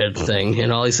arrowhead thing,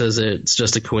 and Ollie says it's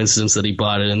just a coincidence that he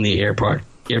bought it in the airport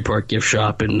gift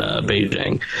shop in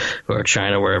Beijing or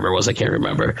China, wherever it was, I can't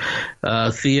remember.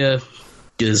 Thea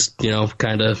is,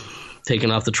 kind of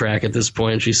taken off the track at this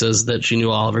point. She says that she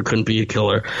knew Oliver couldn't be a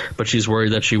killer, but she's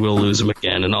worried that she will lose him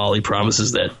again, and Ollie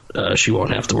promises that she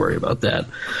won't have to worry about that.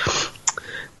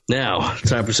 Now,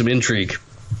 time for some intrigue.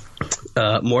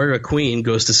 Moira Queen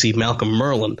goes to see Malcolm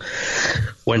Merlin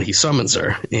when he summons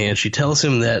her, and she tells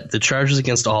him that the charges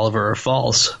against Oliver are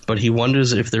false, but he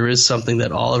wonders if there is something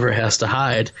that Oliver has to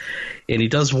hide, and he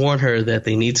does warn her that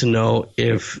they need to know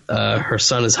if her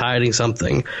son is hiding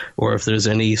something or if there's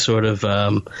any sort of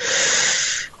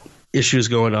issues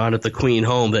going on at the Queen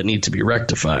home that need to be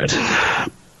rectified.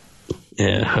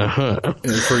 Yeah.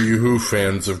 And for you Who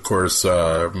fans, of course,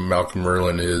 Malcolm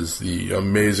Merlin is the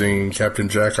amazing Captain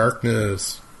Jack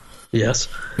Harkness. Yes.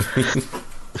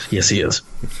 Yes, he is.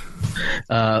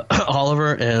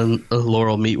 Oliver and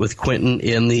Laurel meet with Quentin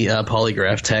in the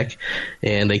polygraph tech,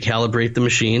 and they calibrate the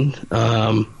machine.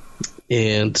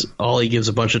 And Ollie gives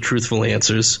a bunch of truthful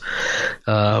answers.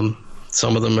 Some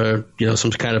of them are,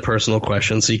 some kind of personal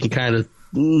questions. So you can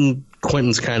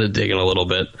Quentin's kind of digging a little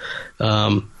bit.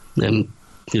 And,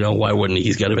 why wouldn't he?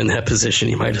 He's got him in that position.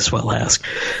 He might as well ask.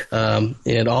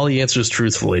 And Ollie answers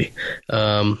truthfully.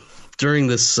 During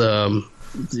this, Quentin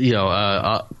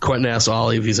asks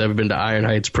Ollie if he's ever been to Iron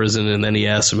Heights prison, and then he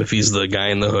asks him if he's the guy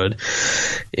in the hood.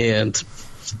 And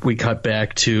we cut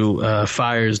back to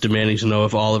Fires demanding to know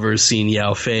if Oliver has seen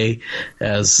Yao Fei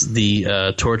as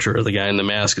the torturer, the guy in the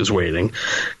mask, is waiting.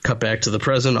 Cut back to the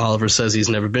present. Oliver says he's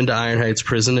never been to Iron Heights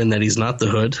prison and that he's not the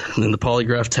hood. And then the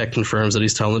polygraph tech confirms that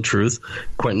he's telling the truth.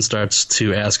 Quentin starts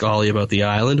to ask Ollie about the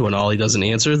island. When Ollie doesn't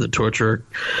answer, the torturer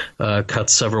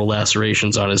cuts several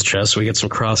lacerations on his chest. So we get some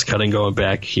cross-cutting going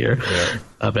back here,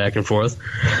 back and forth.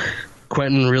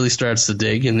 Quentin really starts to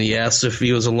dig, and he asks if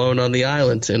he was alone on the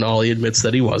island, and Ollie admits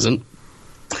that he wasn't.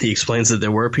 He explains that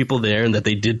there were people there and that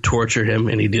they did torture him,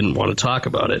 and he didn't want to talk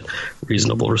about it.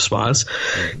 Reasonable response.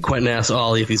 Quentin asks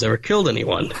Ollie if he's ever killed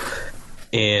anyone.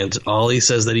 And Ollie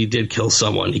says that he did kill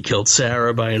someone. He killed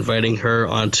Sarah by inviting her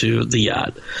onto the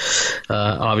yacht.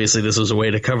 Obviously, this was a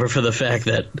way to cover for the fact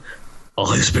that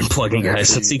Ollie's been plugging guys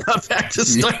since he got back to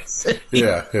Star City.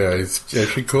 Yeah, he's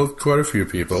actually killed quite a few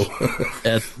people.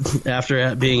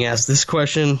 After being asked this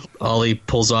question, Ollie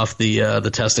pulls off the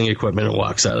testing equipment and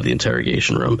walks out of the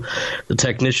interrogation room. The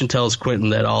technician tells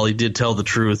Quentin that Ollie did tell the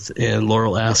truth, and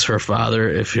Laurel asks her father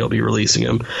if he'll be releasing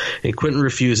him. And Quentin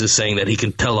refuses, saying that he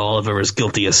can tell Oliver is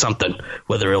guilty of something,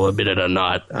 whether he'll admit it or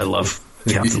not. I love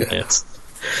Captain Lance.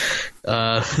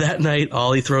 That night,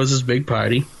 Ollie throws his big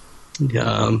party.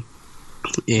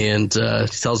 And he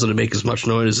tells them to make as much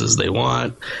noise as they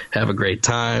want, have a great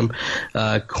time.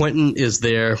 Quentin is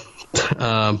there,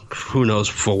 who knows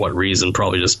for what reason,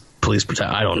 probably just police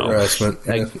protection, I don't know. Harassment.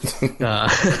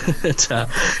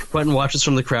 Quentin watches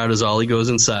from the crowd as Ollie goes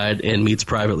inside and meets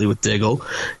privately with Diggle.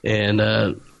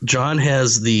 And John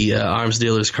has the arms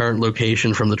dealer's current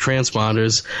location from the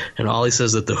transponders, and Ollie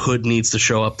says that the Hood needs to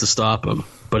show up to stop him.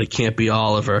 But it can't be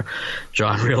Oliver.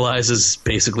 John realizes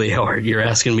basically, you're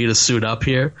asking me to suit up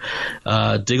here.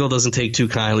 Diggle doesn't take too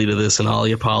kindly to this, and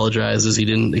Ollie apologizes. He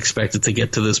didn't expect it to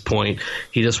get to this point.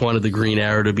 He just wanted the Green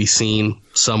Arrow to be seen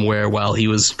somewhere while he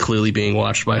was clearly being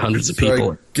watched by hundreds of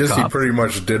people. I guess he pretty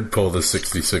much did pull the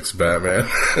 66 Batman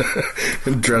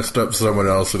and dressed up someone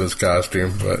else in his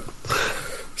costume, but...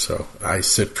 So, I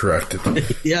sit corrected.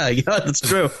 yeah, that's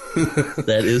true.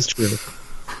 That is true.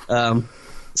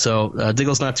 So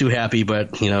Diggle's not too happy,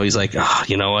 but he's like,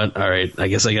 you know what? All right, I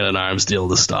guess I got an arms deal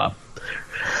to stop.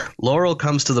 Laurel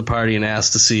comes to the party and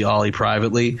asks to see Ollie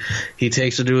privately. He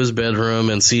takes her to his bedroom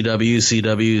and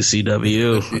CW,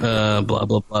 blah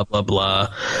blah blah blah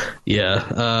blah.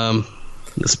 Yeah.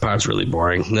 This part's really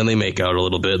boring. And then they make out a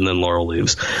little bit, and then Laurel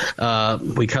leaves.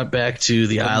 We cut back to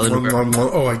the island.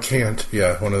 Oh, I can't.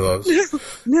 Yeah, one of those.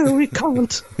 No, we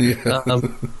can't. Yeah.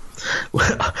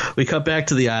 We cut back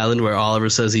to the island where Oliver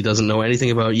says he doesn't know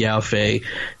anything about Yao Fei,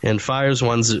 and Fires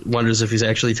wonders if he's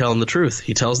actually telling the truth.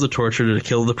 He tells the torturer to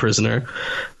kill the prisoner,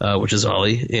 which is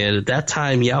Ollie, and at that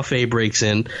time Yao Fei breaks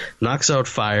in, knocks out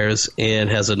Fires, and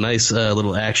has a nice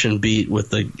little action beat with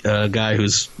the guy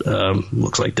who's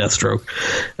looks like Deathstroke.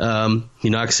 He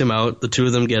knocks him out. The two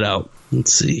of them get out.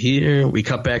 Let's see here. We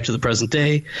cut back to the present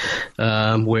day,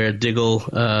 where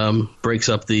Diggle breaks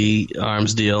up the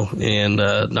arms deal and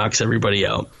knocks everybody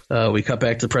out. We cut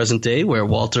back to the present day, where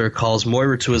Walter calls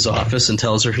Moira to his office and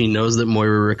tells her he knows that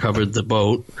Moira recovered the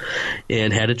boat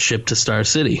and had it shipped to Starling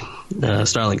City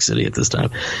at this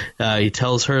time. He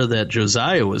tells her that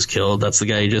Josiah was killed. That's the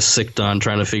guy he just sicked on,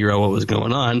 trying to figure out what was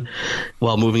going on,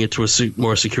 while moving it to a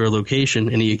more secure location.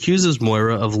 And he accuses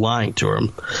Moira of lying to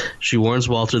him. She warns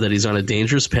Walter that he's on a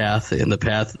dangerous path, and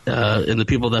the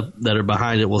people that are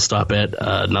behind it will stop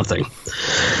at nothing.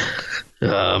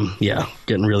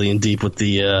 Getting really in deep with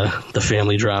the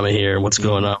family drama here, what's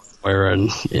going on with Moira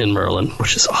and Merlin,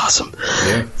 which is awesome.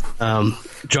 Yeah.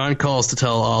 John calls to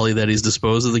tell Ollie that he's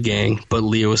disposed of the gang, but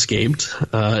Leo escaped.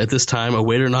 At this time, a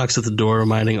waiter knocks at the door,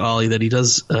 reminding Ollie that he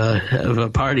does have a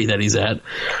party that he's at.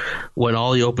 When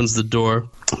Ollie opens the door,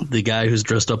 the guy who's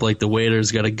dressed up like the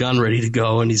waiter's got a gun ready to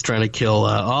go, and he's trying to kill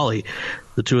Ollie.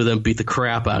 The two of them beat the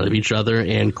crap out of each other,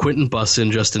 and Quentin busts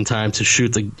in just in time to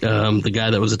shoot the guy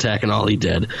that was attacking Ollie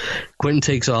dead. Quentin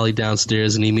takes Ollie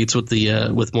downstairs, and he meets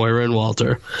with Moira and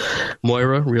Walter.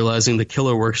 Moira, realizing the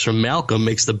killer works for Malcolm,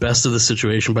 makes the best of the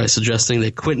situation by suggesting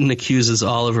that Quentin accuses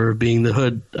Oliver of being the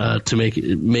Hood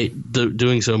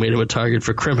doing so made him a target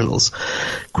for criminals.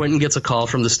 Quentin gets a call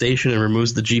from the station and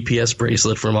removes the GPS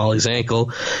bracelet from Ollie's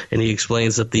ankle, and he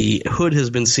explains that the Hood has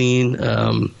been seen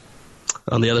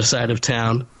on the other side of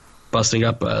town, busting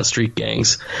up street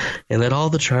gangs, and that all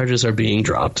the charges are being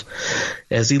dropped.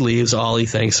 As he leaves, Ollie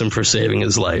thanks him for saving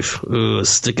his life. Ooh,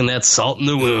 sticking that salt in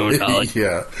the wound, Ollie.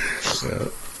 Yeah.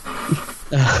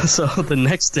 So the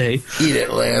next day... Eat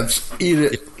it, Lance. Eat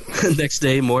it. Next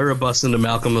day, Moira busts into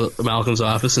Malcolm's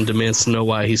office and demands to know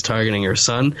why he's targeting her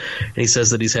son. And he says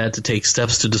that he's had to take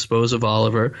steps to dispose of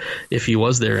Oliver if he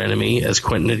was their enemy, as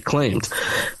Quentin had claimed.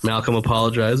 Malcolm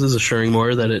apologizes, assuring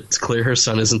Moira that it's clear her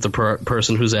son isn't the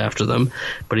person who's after them,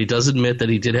 but he does admit that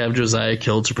he did have Josiah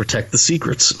killed to protect the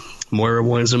secrets. Moira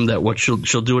warns him that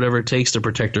she'll do whatever it takes to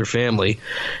protect her family,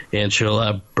 and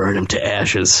she'll burn him to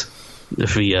ashes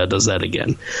if he does that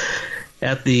again.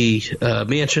 At the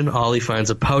mansion, Ollie finds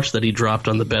a pouch that he dropped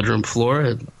on the bedroom floor.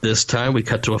 At this time, we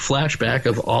cut to a flashback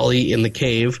of Ollie in the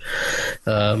cave.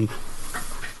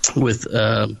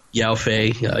 Yao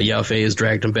Fei. Yao Fei has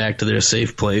dragged him back to their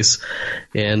safe place,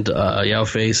 and Yao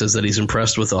Fei says that he's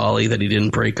impressed with Ollie, that he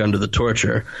didn't break under the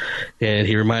torture, and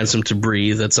he reminds him to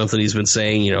breathe. That's something he's been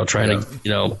saying, trying to,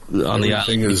 on the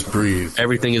Everything is breathe.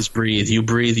 Everything is breathe. You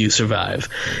breathe, you survive.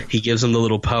 He gives him the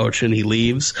little pouch, and he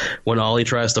leaves. When Ollie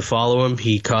tries to follow him,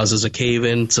 he causes a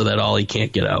cave-in so that Ollie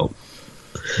can't get out.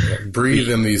 Breathe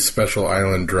in these special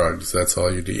island drugs. That's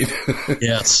all you need.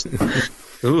 Yes.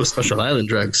 Ooh, special island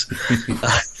drugs.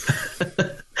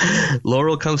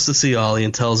 Laurel comes to see Ollie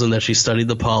and tells him that she studied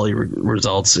the poly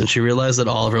results, and she realized that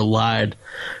Oliver lied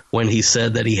when he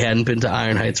said that he hadn't been to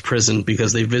Iron Heights prison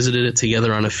because they visited it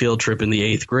together on a field trip in the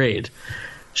 8th grade.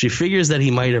 She figures that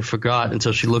he might have forgot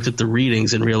until she looked at the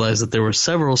readings and realized that there were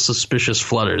several suspicious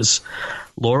flutters.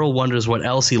 Laurel wonders what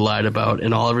else he lied about,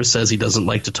 and Oliver says he doesn't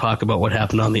like to talk about what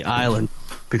happened on the island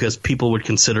because people would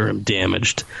consider him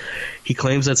damaged. He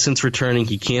claims that since returning,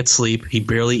 he can't sleep, he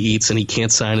barely eats, and he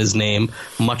can't sign his name,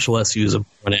 much less use a bow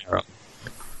and arrow.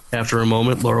 After a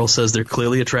moment, Laurel says they're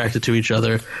clearly attracted to each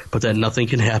other, but that nothing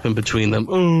can happen between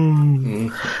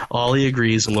them. Ollie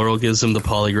agrees, and Laurel gives him the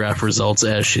polygraph results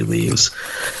as she leaves.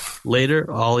 Later,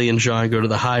 Ollie and John go to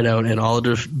the hideout, and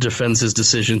Ollie defends his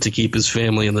decision to keep his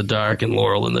family in the dark and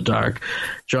Laurel in the dark.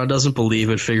 John doesn't believe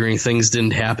it, figuring things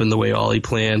didn't happen the way Ollie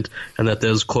planned, and that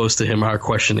those close to him are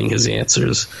questioning his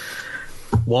answers.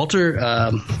 Walter,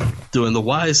 doing the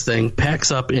wise thing,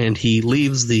 packs up and he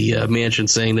leaves the mansion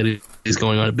saying that he's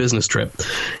going on a business trip,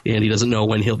 and he doesn't know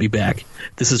when he'll be back.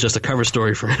 This is just a cover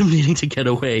story for him needing to get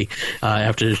away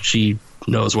after she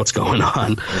knows what's going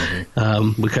on.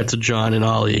 We cut to John and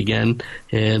Ollie again,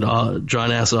 and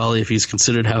John asks Ollie if he's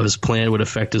considered how his plan would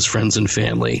affect his friends and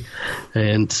family.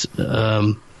 And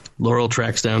Laurel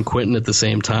tracks down Quentin at the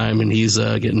same time, and he's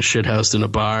getting shithoused in a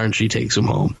bar, and she takes him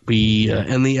home. We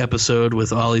end the episode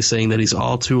with Ollie saying that he's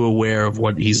all too aware of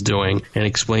what he's doing and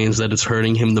explains that it's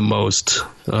hurting him the most,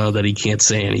 that he can't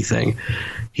say anything.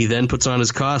 He then puts on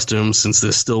his costume, since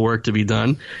there's still work to be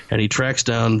done, and he tracks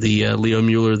down the Leo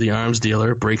Mueller, the arms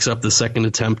dealer, breaks up the second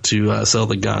attempt to sell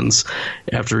the guns.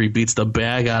 After he beats the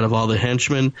bag out of all the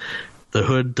henchmen, the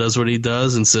Hood does what he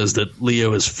does and says that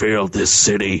Leo has failed this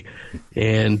city.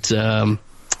 And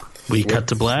we cut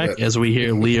to black as we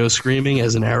hear Leo screaming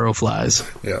as an arrow flies.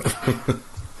 Yeah.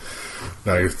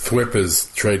 Now, your thwip is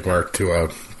trademarked to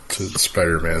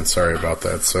Spider-Man. Sorry about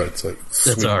that. So it's like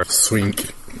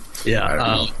swink. Yeah. I don't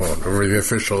know whatever the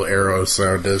official arrow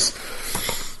sound is.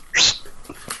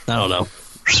 I don't know.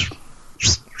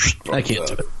 I can't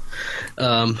do it.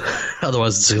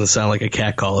 Otherwise, it's going to sound like a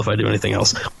cat call if I do anything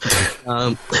else.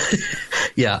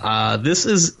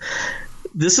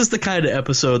 This is the kind of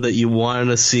episode that you want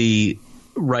to see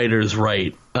writers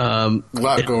write. A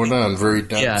lot going on, very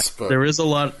dense. Yeah, but there is a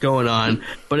lot going on,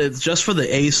 but it's just for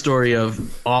the A story of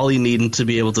Ollie needing to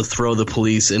be able to throw the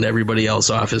police and everybody else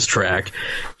off his track.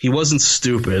 He wasn't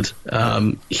stupid.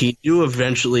 He knew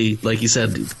eventually, like he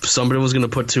said, somebody was going to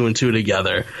put 2 and 2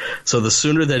 together. So the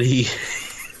sooner that he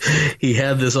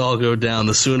had this all go down,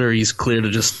 the sooner he's clear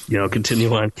to just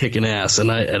continue on kicking ass,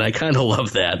 and I kind of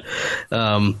love that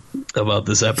about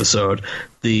this episode.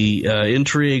 The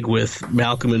intrigue with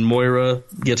Malcolm and Moira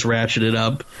gets ratcheted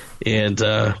up, and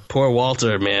poor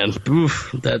Walter, man, oof,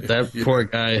 that poor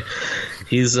guy,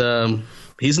 he's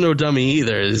no dummy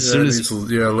either. He's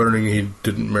learning he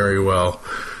didn't marry well.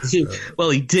 Well,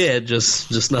 he did,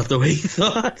 just not the way he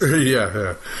thought.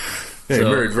 Yeah, he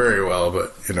married very well,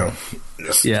 but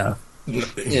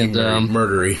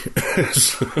murdery.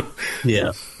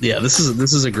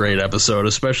 This is a great episode,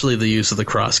 especially the use of the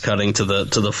cross cutting to the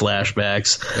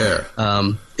flashbacks.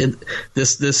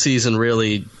 This season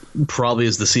really probably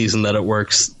is the season that it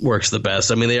works the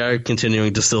best. I mean, they are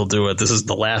continuing to still do it. This is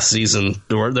the last season.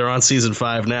 They're on season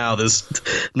 5 now. There's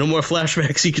no more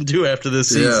flashbacks you can do after this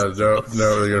season. No,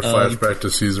 they're gonna flashback to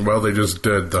season. Well, they just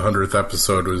did. The 100th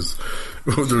episode was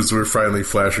we're finally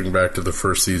flashing back to the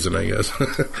first season, I guess.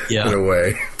 Yeah, in a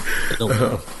way.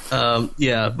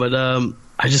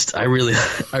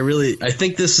 I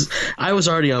think this. I was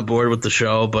already on board with the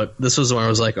show, but this was when I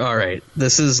was like, all right,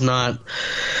 this is not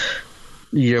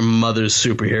your mother's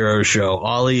superhero show.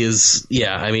 Ollie is,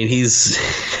 he's...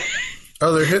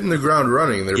 Oh, they're hitting the ground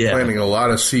running. They're planting a lot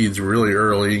of seeds really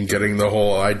early and getting the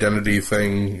whole identity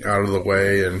thing out of the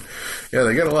way. And,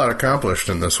 they get a lot accomplished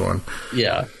in this one.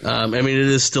 Yeah. It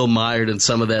is still mired in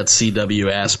some of that CW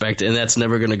aspect, and that's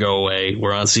never going to go away.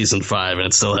 We're on season 5, and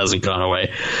it still hasn't gone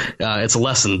away. It's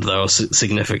lessened, though,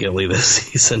 significantly this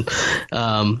season.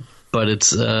 But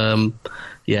it's...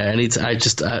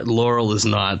 Laurel is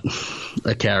not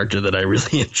a character that I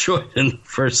really enjoyed in the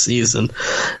first season.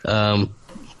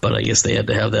 But I guess they had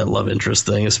to have that love interest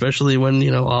thing, especially when,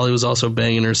 Ollie was also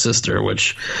banging her sister,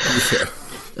 which,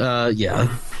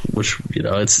 which,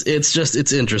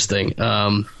 it's interesting.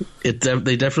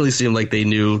 They definitely seemed like they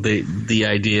knew the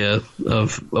idea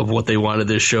of what they wanted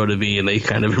this show to be, and they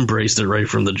kind of embraced it right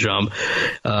from the jump.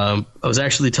 I was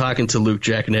actually talking to Luke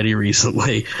Giaconetti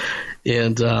recently,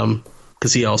 and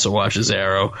because he also watches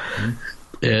Arrow,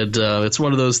 and it's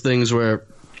one of those things where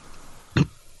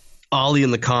Ollie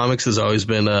in the comics has always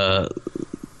been well,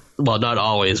 not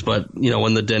always, but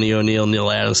when the Denny O'Neil, Neil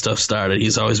Adams stuff started,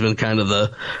 he's always been kind of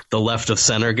the left of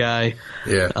center guy.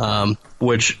 Yeah.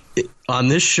 Which on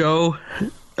this show,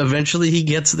 eventually he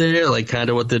gets there, like kind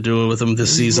of what they're doing with him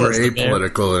this season. More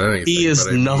apolitical than anything. He is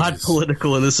not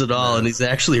political in this at all, and he's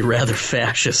actually rather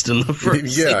fascist in the first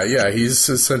season. Yeah, he's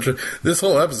essentially... This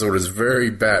whole episode is very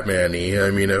Batman-y.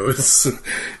 I mean, it was,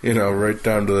 right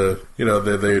down to the...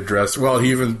 They addressed... Well,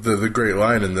 even the great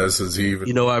line in this is he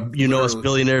even... us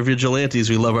billionaire vigilantes,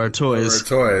 we love our toys.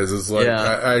 It's like... Yeah.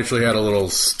 I actually had a little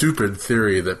stupid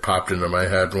theory that popped into my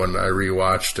head when I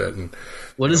rewatched it. And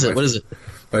What is it?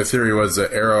 My theory was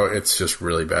that Arrow, it's just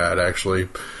really bad, actually.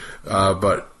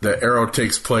 But the Arrow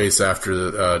takes place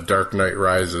after Dark Knight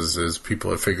Rises, as people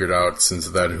have figured out since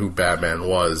then who Batman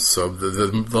was. So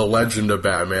the legend of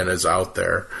Batman is out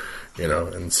there,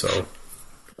 and so...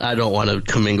 I don't want to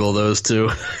commingle those two.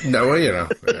 No,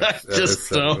 Just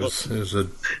don't. It was a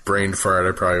brain fart.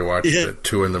 I probably watched it at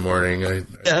 2 a.m.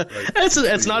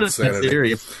 It's not a bad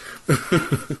theory.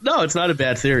 No, it's not a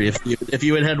bad theory. If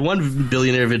you had one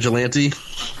billionaire vigilante,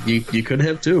 you could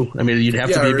have two. I mean, you'd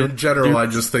have to be. In general, I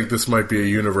just think this might be a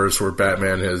universe where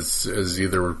Batman has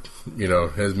either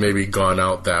has maybe gone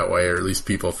out that way, or at least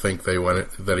people think that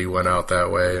he went out that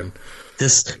way. And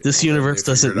this universe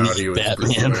doesn't need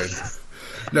Batman.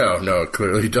 No, it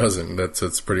clearly doesn't.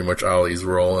 That's pretty much Ollie's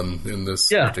role in this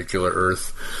particular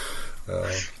Earth,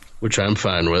 which I'm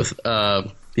fine with.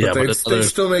 But they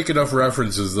still make enough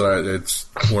references that it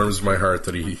warms my heart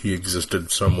that he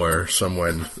existed somewhere,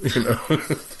 somewhen.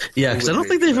 Yeah, because I don't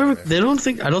think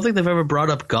they've ever brought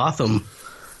up Gotham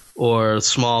or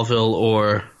Smallville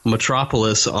or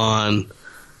Metropolis on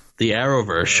the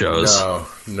Arrowverse shows.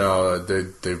 No,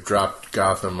 they've dropped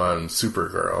Gotham on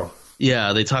Supergirl.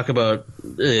 Yeah, they talk about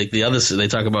the others. They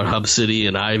talk about Hub City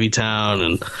and Ivytown,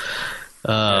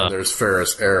 and there's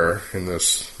Ferris Air in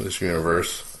this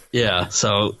universe. Yeah,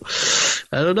 so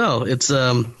I don't know. It's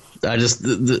I just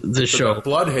this show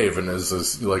Bloodhaven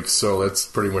is so that's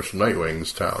pretty much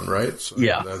Nightwing's town, right? So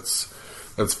yeah, that's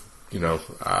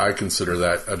I consider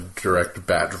that a direct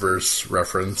Batverse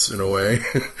reference in a way.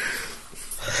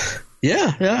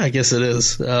 Yeah, I guess it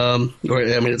is.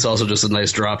 It's also just a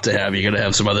nice drop to have. You're going to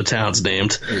have some other towns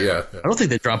named. Yeah. I don't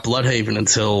think they dropped Bloodhaven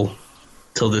until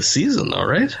this season, though,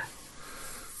 right?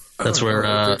 That's where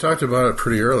they talked about it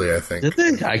pretty early, I think. Did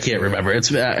they? I can't remember. It's.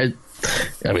 The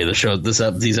show.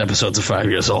 These episodes are 5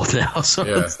 years old now, so I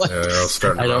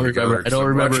don't remember. I don't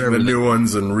remember the new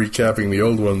ones and recapping the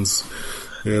old ones,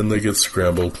 and they get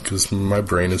scrambled because my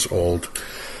brain is old.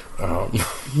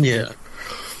 Yeah,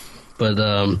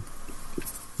 but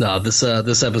no, this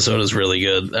episode is really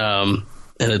good.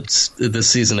 And this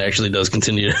season actually does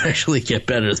continue to actually get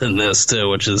better than this too,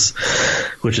 which is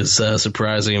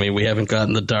surprising. I mean, we haven't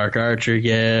gotten the Dark Archer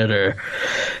yet, or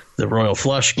the Royal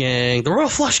Flush Gang.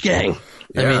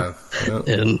 Yeah.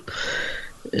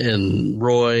 And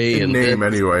Roy in name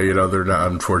anyway. They're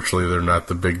not. Unfortunately, they're not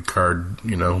the big card.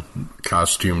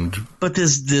 Costumed. But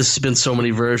there's been so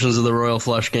many versions of the Royal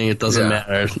Flush Gang. It doesn't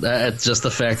matter. It's just the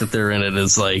fact that they're in it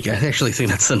is I actually think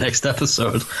that's the next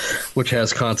episode, which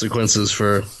has consequences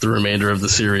for the remainder of the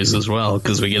series as well,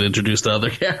 because we get introduced to other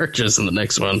characters in the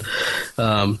next one.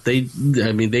 They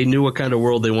knew what kind of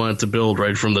world they wanted to build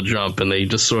right from the jump, and they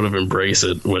just sort of embrace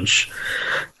it, which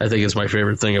I think is my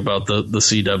favorite thing about the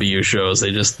CW shows.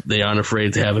 They aren't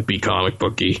afraid to have it be comic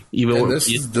booky. This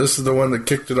is the one that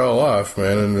kicked it all off,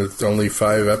 man, and it's only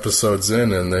 5 episodes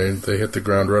in, and they hit the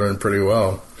ground running pretty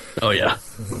well. Oh yeah,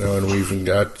 and we even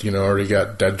got already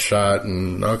got Deadshot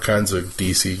and all kinds of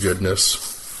DC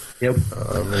goodness. Yep,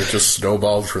 it just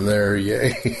snowballed from there.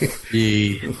 Yay!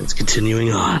 It's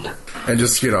continuing on. And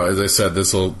just as I said,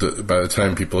 by the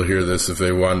time people hear this, if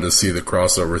they wanted to see the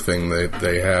crossover thing,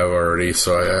 they have already.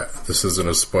 So this isn't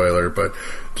a spoiler, but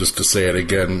just to say it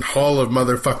again, Hall of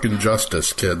Motherfucking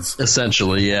Justice, kids.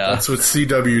 Essentially, yeah. That's what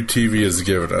CW TV has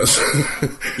given us.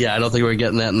 Yeah, I don't think we're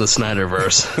getting that in the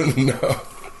Snyderverse. No.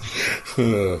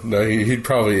 No, he'd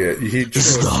probably This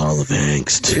is the Hall of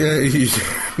Angst.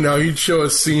 Yeah, he'd show a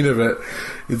scene of it.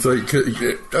 It's like,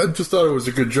 I just thought it was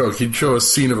a good joke. He'd show a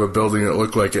scene of a building that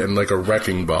looked like it and like a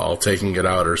wrecking ball taking it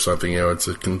out or something. It's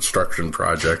a construction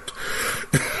project.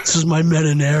 This is my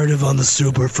meta narrative on the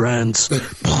Super Friends.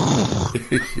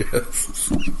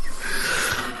 Yes.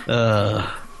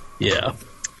 Yeah,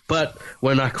 but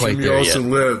we're not quite Jimmy there Olsen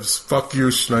yet. lives. Fuck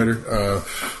you, Snyder.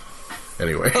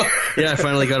 Anyway. Yeah, I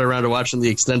finally got around to watching the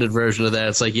extended version of that.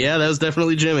 It's like, yeah, that was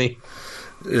definitely Jimmy.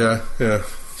 Yeah.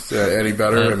 Any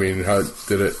better? I mean, how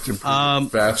did it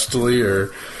improve vastly, or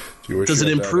do you wish does you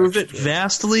it had that improve it extra?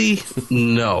 vastly?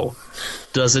 No.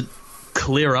 Does it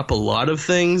clear up a lot of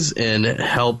things and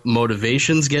help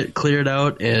motivations get cleared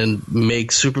out and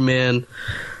make Superman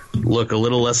look a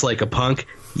little less like a punk?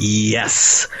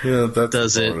 Yes. Yeah, that's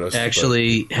Does a it bonus,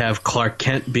 actually have Clark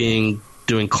Kent doing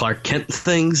Clark Kent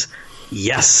things?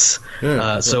 Yes.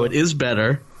 Yeah. So it is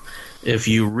better. If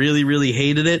you really, really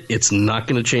hated it, it's not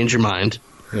going to change your mind.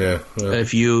 Yeah.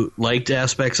 If you liked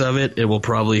aspects of it, it will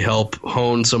probably help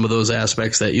hone some of those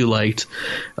aspects that you liked.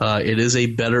 It is a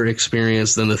better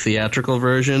experience than the theatrical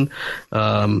version.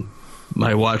 My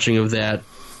watching of that,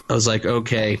 I was like,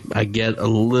 okay, I get a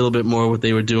little bit more what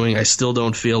they were doing. I still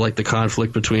don't feel like the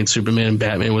conflict between Superman and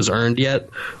Batman was earned yet.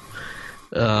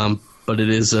 But it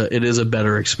is a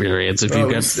better experience. If you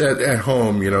get at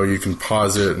home, you can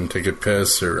pause it and take a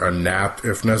piss or a nap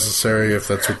if necessary, if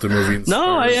that's what the movie.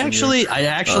 No, I inspires in you.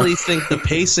 actually think the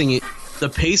pacing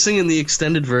in the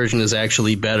extended version is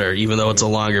actually better, even though it's a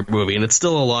longer movie, and it's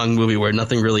still a long movie where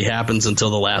nothing really happens until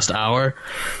the last hour.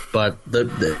 But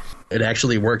it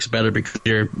actually works better because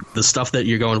the stuff that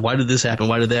you're going, why did this happen?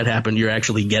 Why did that happen? You're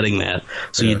actually getting that,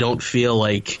 so you don't feel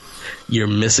like you're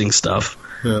missing stuff.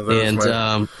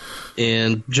 Yeah,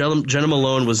 And Jenna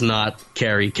Malone was not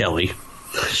Carrie Kelly.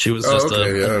 She was just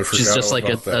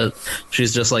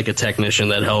she's just like a technician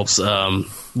that helps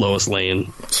Lois Lane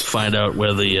find out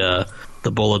where the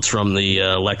bullets from the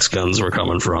Lex guns were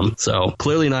coming from. So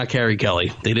clearly not Carrie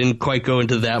Kelly. They didn't quite go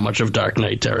into that much of Dark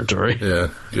Knight territory. Yeah,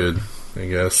 good, I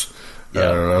guess. Yeah.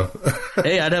 I don't know.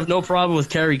 Hey, I'd have no problem with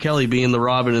Carrie Kelly being the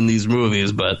Robin in these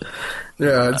movies, but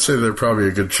yeah, I'd say there's probably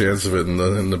a good chance of it in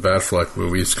the Batfleck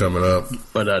movies coming up.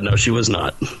 But no, she was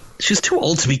not. She's too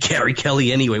old to be Carrie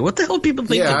Kelly anyway. What the hell are people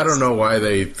thinking? Yeah, I don't know why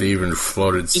they even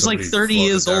floated. She's like 30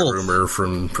 years that old. Rumor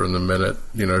from the minute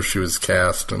she was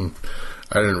cast, and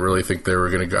I didn't really think they were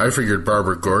going to go. I figured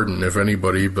Barbara Gordon, if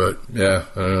anybody, but yeah,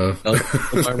 I don't know.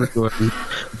 Barbara Gordon.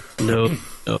 No.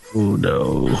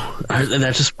 And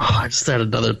I just had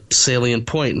another salient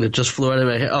point, and it just flew out of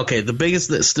my head. Okay, the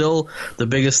biggest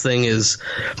thing is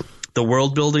the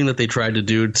world building that they tried to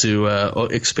do to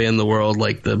expand the world,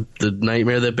 like the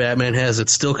nightmare that Batman has.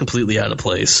 It's still completely out of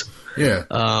place. Yeah.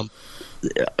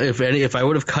 If I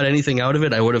would have cut anything out of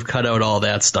it, I would have cut out all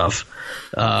that stuff.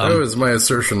 That was my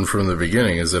assertion from the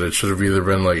beginning: is that it should have either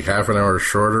been like half an hour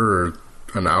shorter or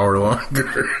an hour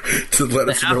longer to let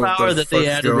us know what the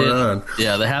fuck's going on.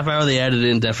 Yeah, the half hour they added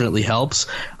in definitely helps.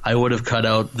 I would have cut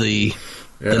out the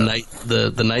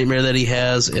nightmare that he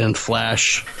has and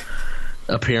Flash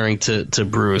appearing to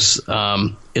Bruce.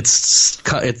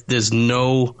 There's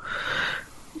no.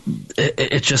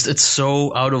 It's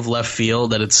so out of left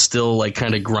field that it still like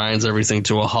kind of grinds everything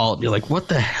to a halt. You're like, what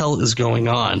the hell is going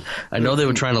on? I know they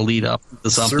were trying to lead up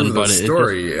to something, but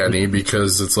story, Eddie,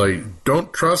 because it's like,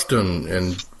 don't trust him,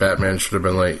 and Batman should have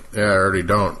been like, yeah, I already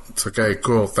don't. It's okay,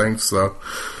 cool, thanks though.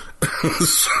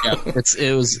 Yeah, it's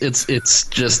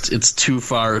too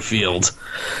far afield.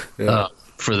 Yeah.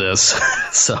 For this.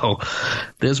 So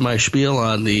there's my spiel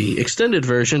on the extended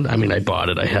version. I mean, I bought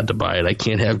it. I had to buy it. I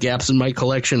can't have gaps in my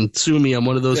collection. Sue me. I'm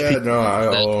one of those people. No,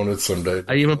 I'll own it someday.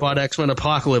 I even bought X-Men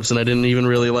Apocalypse, and I didn't even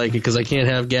really like it because I can't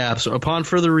have gaps. So upon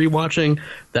further rewatching,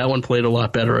 that one played a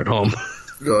lot better at home.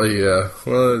 Oh, yeah.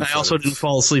 Well, I also didn't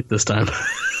fall asleep this time.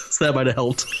 So that might have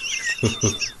helped.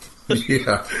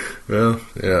 Yeah. Well,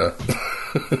 yeah.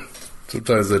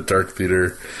 Sometimes that dark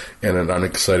theater and an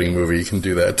unexciting movie can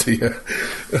do that to you.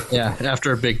 Yeah,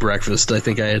 after a big breakfast. I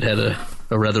think I had a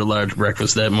rather large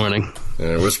breakfast that morning.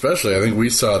 Yeah, especially, I think we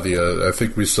saw B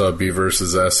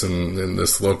versus S in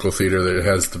this local theater that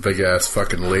has the big ass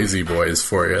fucking Lazy Boys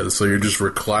for you. So you're just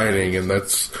reclining, and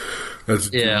that's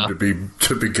doomed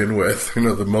to begin with.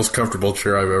 The most comfortable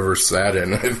chair I've ever sat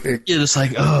in, I think. You're just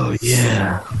like, oh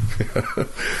yeah.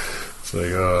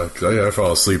 It's like, I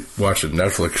fall asleep watching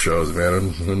Netflix shows,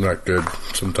 man. I'm not good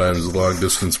sometimes long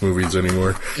distance movies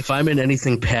anymore. If I'm in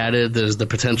anything padded, there's the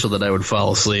potential that I would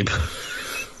fall asleep.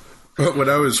 When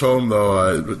I was home, though,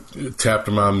 I tapped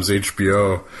Mom's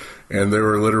HBO, and they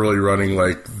were literally running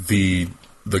like the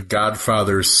the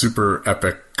Godfather super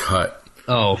epic cut.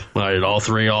 Oh, all right, all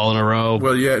three all in a row.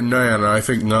 Well, yeah, no, I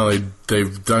think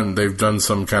they've done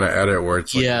some kind of edit where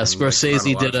it's like,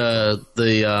 Scorsese did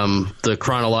the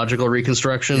chronological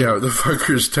reconstruction. Yeah, the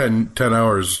fucker's 10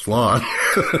 hours long,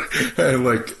 and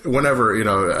like whenever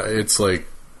it's like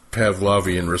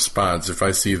Pavlovian response. If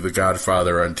I see The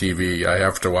Godfather on TV, I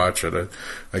have to watch it.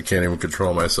 I can't even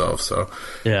control myself. So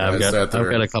yeah, I've got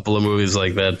a couple of movies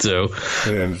like that too,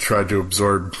 and tried to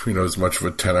absorb as much of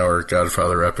a 10-hour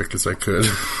Godfather epic as I could.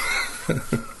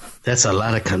 That's a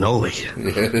lot of cannoli.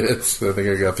 Yeah, it is. I think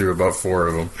I got through about 4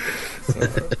 of them.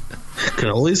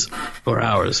 Cannolis? 4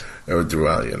 hours. I would do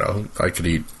well. I could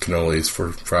eat cannolis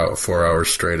for 4 hours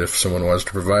straight if someone wants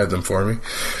to provide them for me.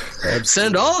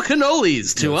 Send all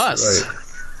cannolis to us.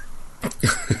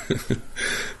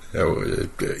 Right.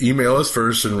 Email us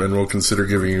first, and we'll consider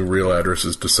giving you real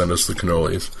addresses to send us the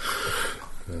cannolis.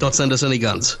 Don't send us any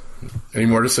guns. Any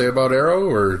more to say about Arrow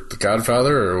or The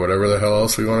Godfather or whatever the hell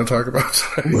else we want to talk about?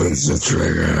 What's the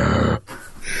trigger?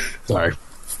 Sorry.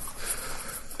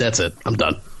 That's it. I'm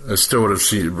done. I still would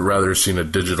have rather seen a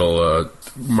digital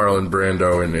Marlon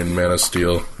Brando in Man of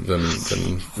Steel than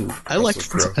I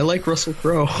like Russell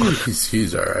Crowe.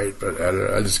 He's all right, but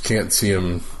I just can't see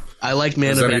him. I like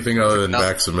Man of anything other than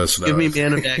Maximus. Give me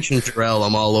Man of Action Jarrell.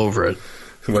 I'm all over it.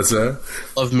 What's that?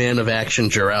 Love Man of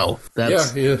Action Jarrell.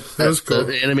 Yeah, that was cool.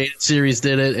 The animated series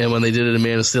did it, and when they did it in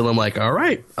Man of Steel, I'm like, all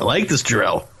right, I like this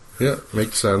Jarrell. Yeah,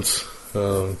 makes sense.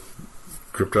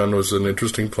 Krypton was an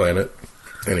interesting planet.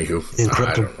 Anywho,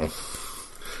 I don't know.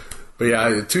 But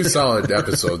yeah, 2 solid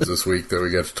episodes this week that we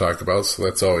get to talk about, so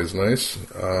that's always nice.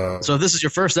 So if this is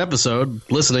your first episode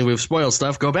listening, we've spoiled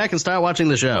stuff. Go back and start watching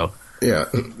the show. Yeah,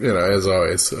 as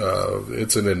always,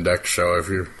 it's an index show. If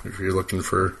you're looking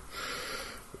for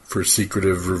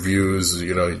secretive reviews,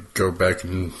 go back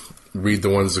and read the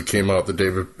ones that came out the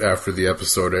day after the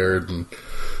episode aired and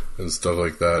stuff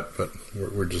like that. But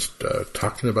we're just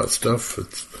talking about stuff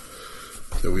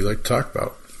that we like to talk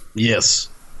about. Yes.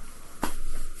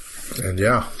 And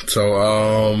yeah,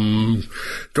 so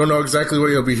don't know exactly what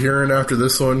you'll be hearing after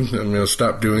this one. I'm going to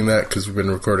stop doing that because we've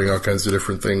been recording all kinds of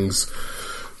different things.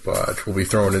 But we'll be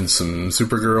throwing in some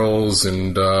Supergirls,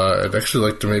 and I'd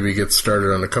actually like to maybe get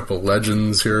started on a couple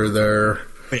Legends here or there.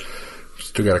 Wait.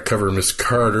 Still got to cover Miss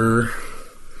Carter.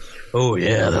 Oh,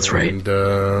 yeah, that's right. And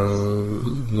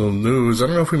little news. I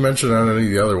don't know if we mentioned on any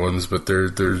of the other ones, but there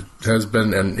has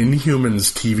been an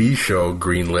Inhumans TV show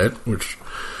greenlit, which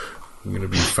I'm going to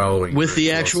be following. With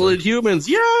the actual Inhumans.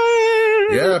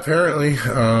 Yay! Yeah, apparently.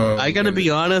 I got to be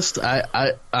honest.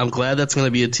 I'm glad that's going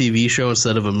to be a TV show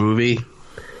instead of a movie.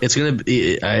 It's going to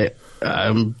be. I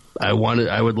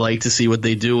would like to see what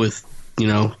they do with,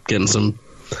 getting some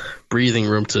breathing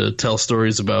room to tell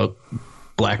stories about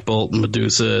Black Bolt and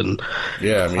Medusa and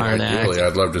ideally,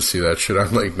 I'd love to see that shit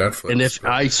on like Netflix. And if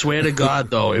I swear to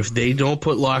God, though, if they don't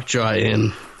put Lockjaw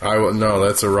in,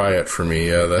 that's a riot for me.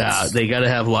 Yeah, they got to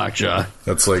have Lockjaw.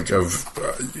 That's like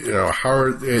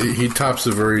Howard. He tops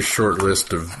a very short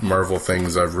list of Marvel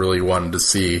things I've really wanted to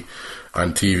see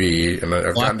on TV, and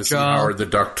I've gotten to see Howard the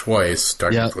Duck twice.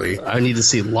 Technically, I need to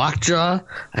see Lockjaw.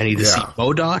 I need to see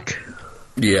MODOK.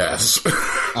 Yes.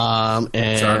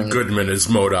 And John Goodman is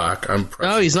MODOK.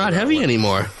 No, he's not heavy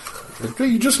anymore.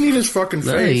 You just need his fucking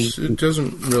face. It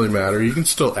doesn't really matter. You can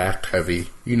still act heavy.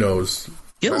 He knows.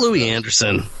 Get Louis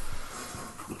Anderson.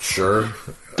 Sure.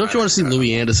 Don't you want to see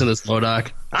Louis Anderson as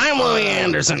MODOK? I'm Louis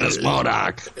Anderson as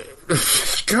MODOK.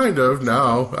 Kind of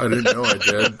now. I didn't know I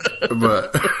did,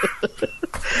 but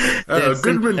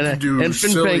Goodman can do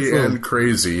silly and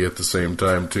crazy at the same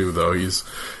time too. Though he's,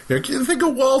 think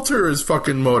of Walter as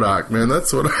fucking MODOK, man.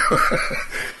 That's what. I'm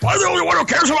the only one who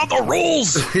cares about the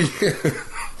rules. Fuck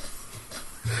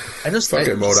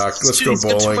it, MODOK. Let's go bowling. He's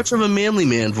got too much of a manly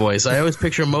man voice. I always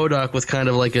picture MODOK with kind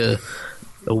of like a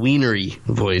wienery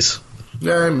voice.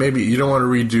 Yeah, maybe you don't want to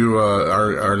redo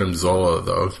Arnim Zola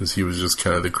though, because he was just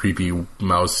kind of the creepy,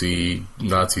 mousy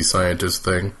Nazi scientist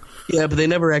thing. Yeah, but they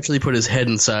never actually put his head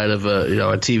inside of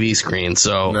a TV screen,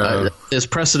 so there's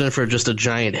precedent for just a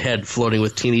giant head floating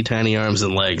with teeny tiny arms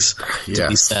and legs to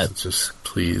be set. Just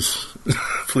please,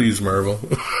 please, Marvel.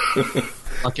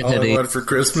 All I want for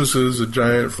Christmas is a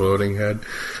giant floating head.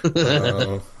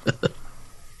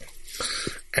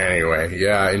 Anyway,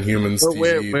 Inhumans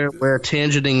TV. We're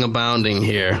tangenting abounding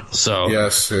here. So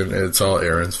yes, and it's all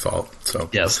Aaron's fault. So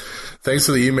yes, thanks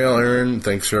for the email, Aaron.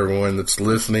 Thanks for everyone that's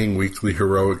listening.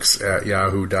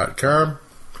 weeklyheroics@yahoo.com,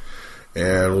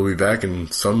 and we'll be back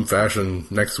in some fashion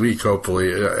next week,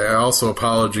 hopefully. Also,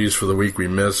 apologies for the week we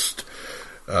missed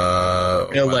a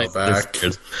while back.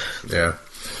 Yeah.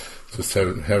 Just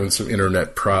having some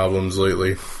internet problems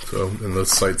lately. So, and the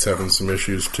site's having some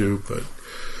issues too, but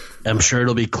I'm sure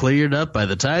it'll be cleared up by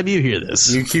the time you hear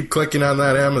this. you keep clicking on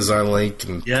that Amazon link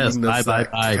and Yes, feeding us buy,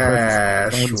 that buy.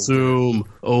 cash. Consume,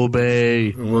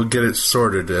 obey. We'll get it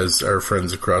sorted, as our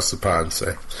friends across the pond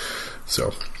say.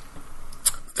 So,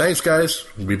 thanks, guys.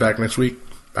 We'll be back next week.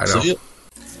 Bye now. See ya.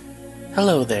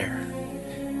 Hello there.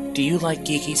 Do you like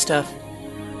geeky stuff?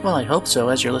 Well, I hope so,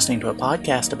 as you're listening to a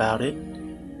podcast about it.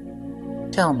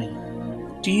 Tell me,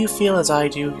 do you feel as I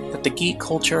do that the geek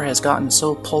culture has gotten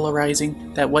so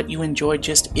polarizing that what you enjoy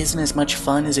just isn't as much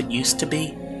fun as it used to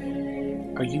be?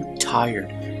 Are you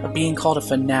tired of being called a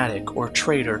fanatic or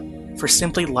traitor for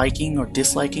simply liking or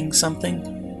disliking something?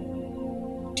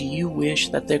 Do you wish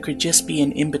that there could just be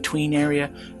an in-between area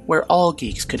where all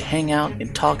geeks could hang out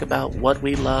and talk about what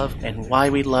we love and why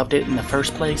we loved it in the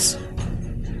first place?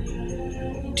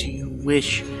 Do you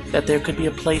wish that there could be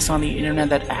a place on the internet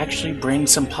that actually brings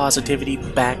some positivity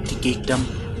back to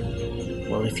geekdom?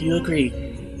 Well, if you agree,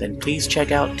 then please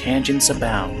check out Tangents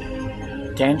Abound.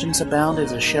 Tangents Abound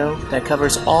is a show that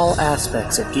covers all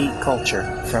aspects of geek culture,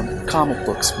 from comic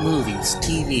books, movies,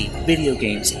 TV, video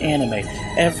games, anime.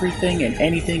 Everything and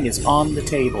anything is on the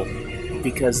table,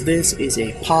 because this is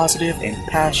a positive and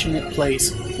passionate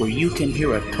place where you can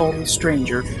hear a total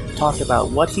stranger talk about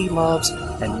what he loves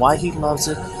and why he loves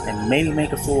it, and maybe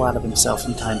make a fool out of himself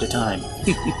from time to time.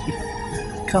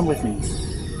 Come with me.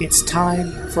 It's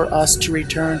time for us to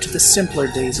return to the simpler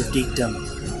days of geekdom,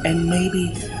 and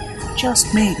maybe,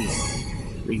 just maybe,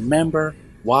 remember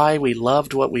why we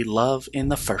loved what we love in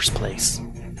the first place.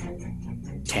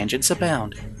 Tangents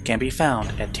Abound can be found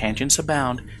at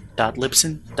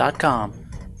tangentsabound.libsyn.com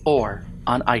or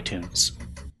on iTunes.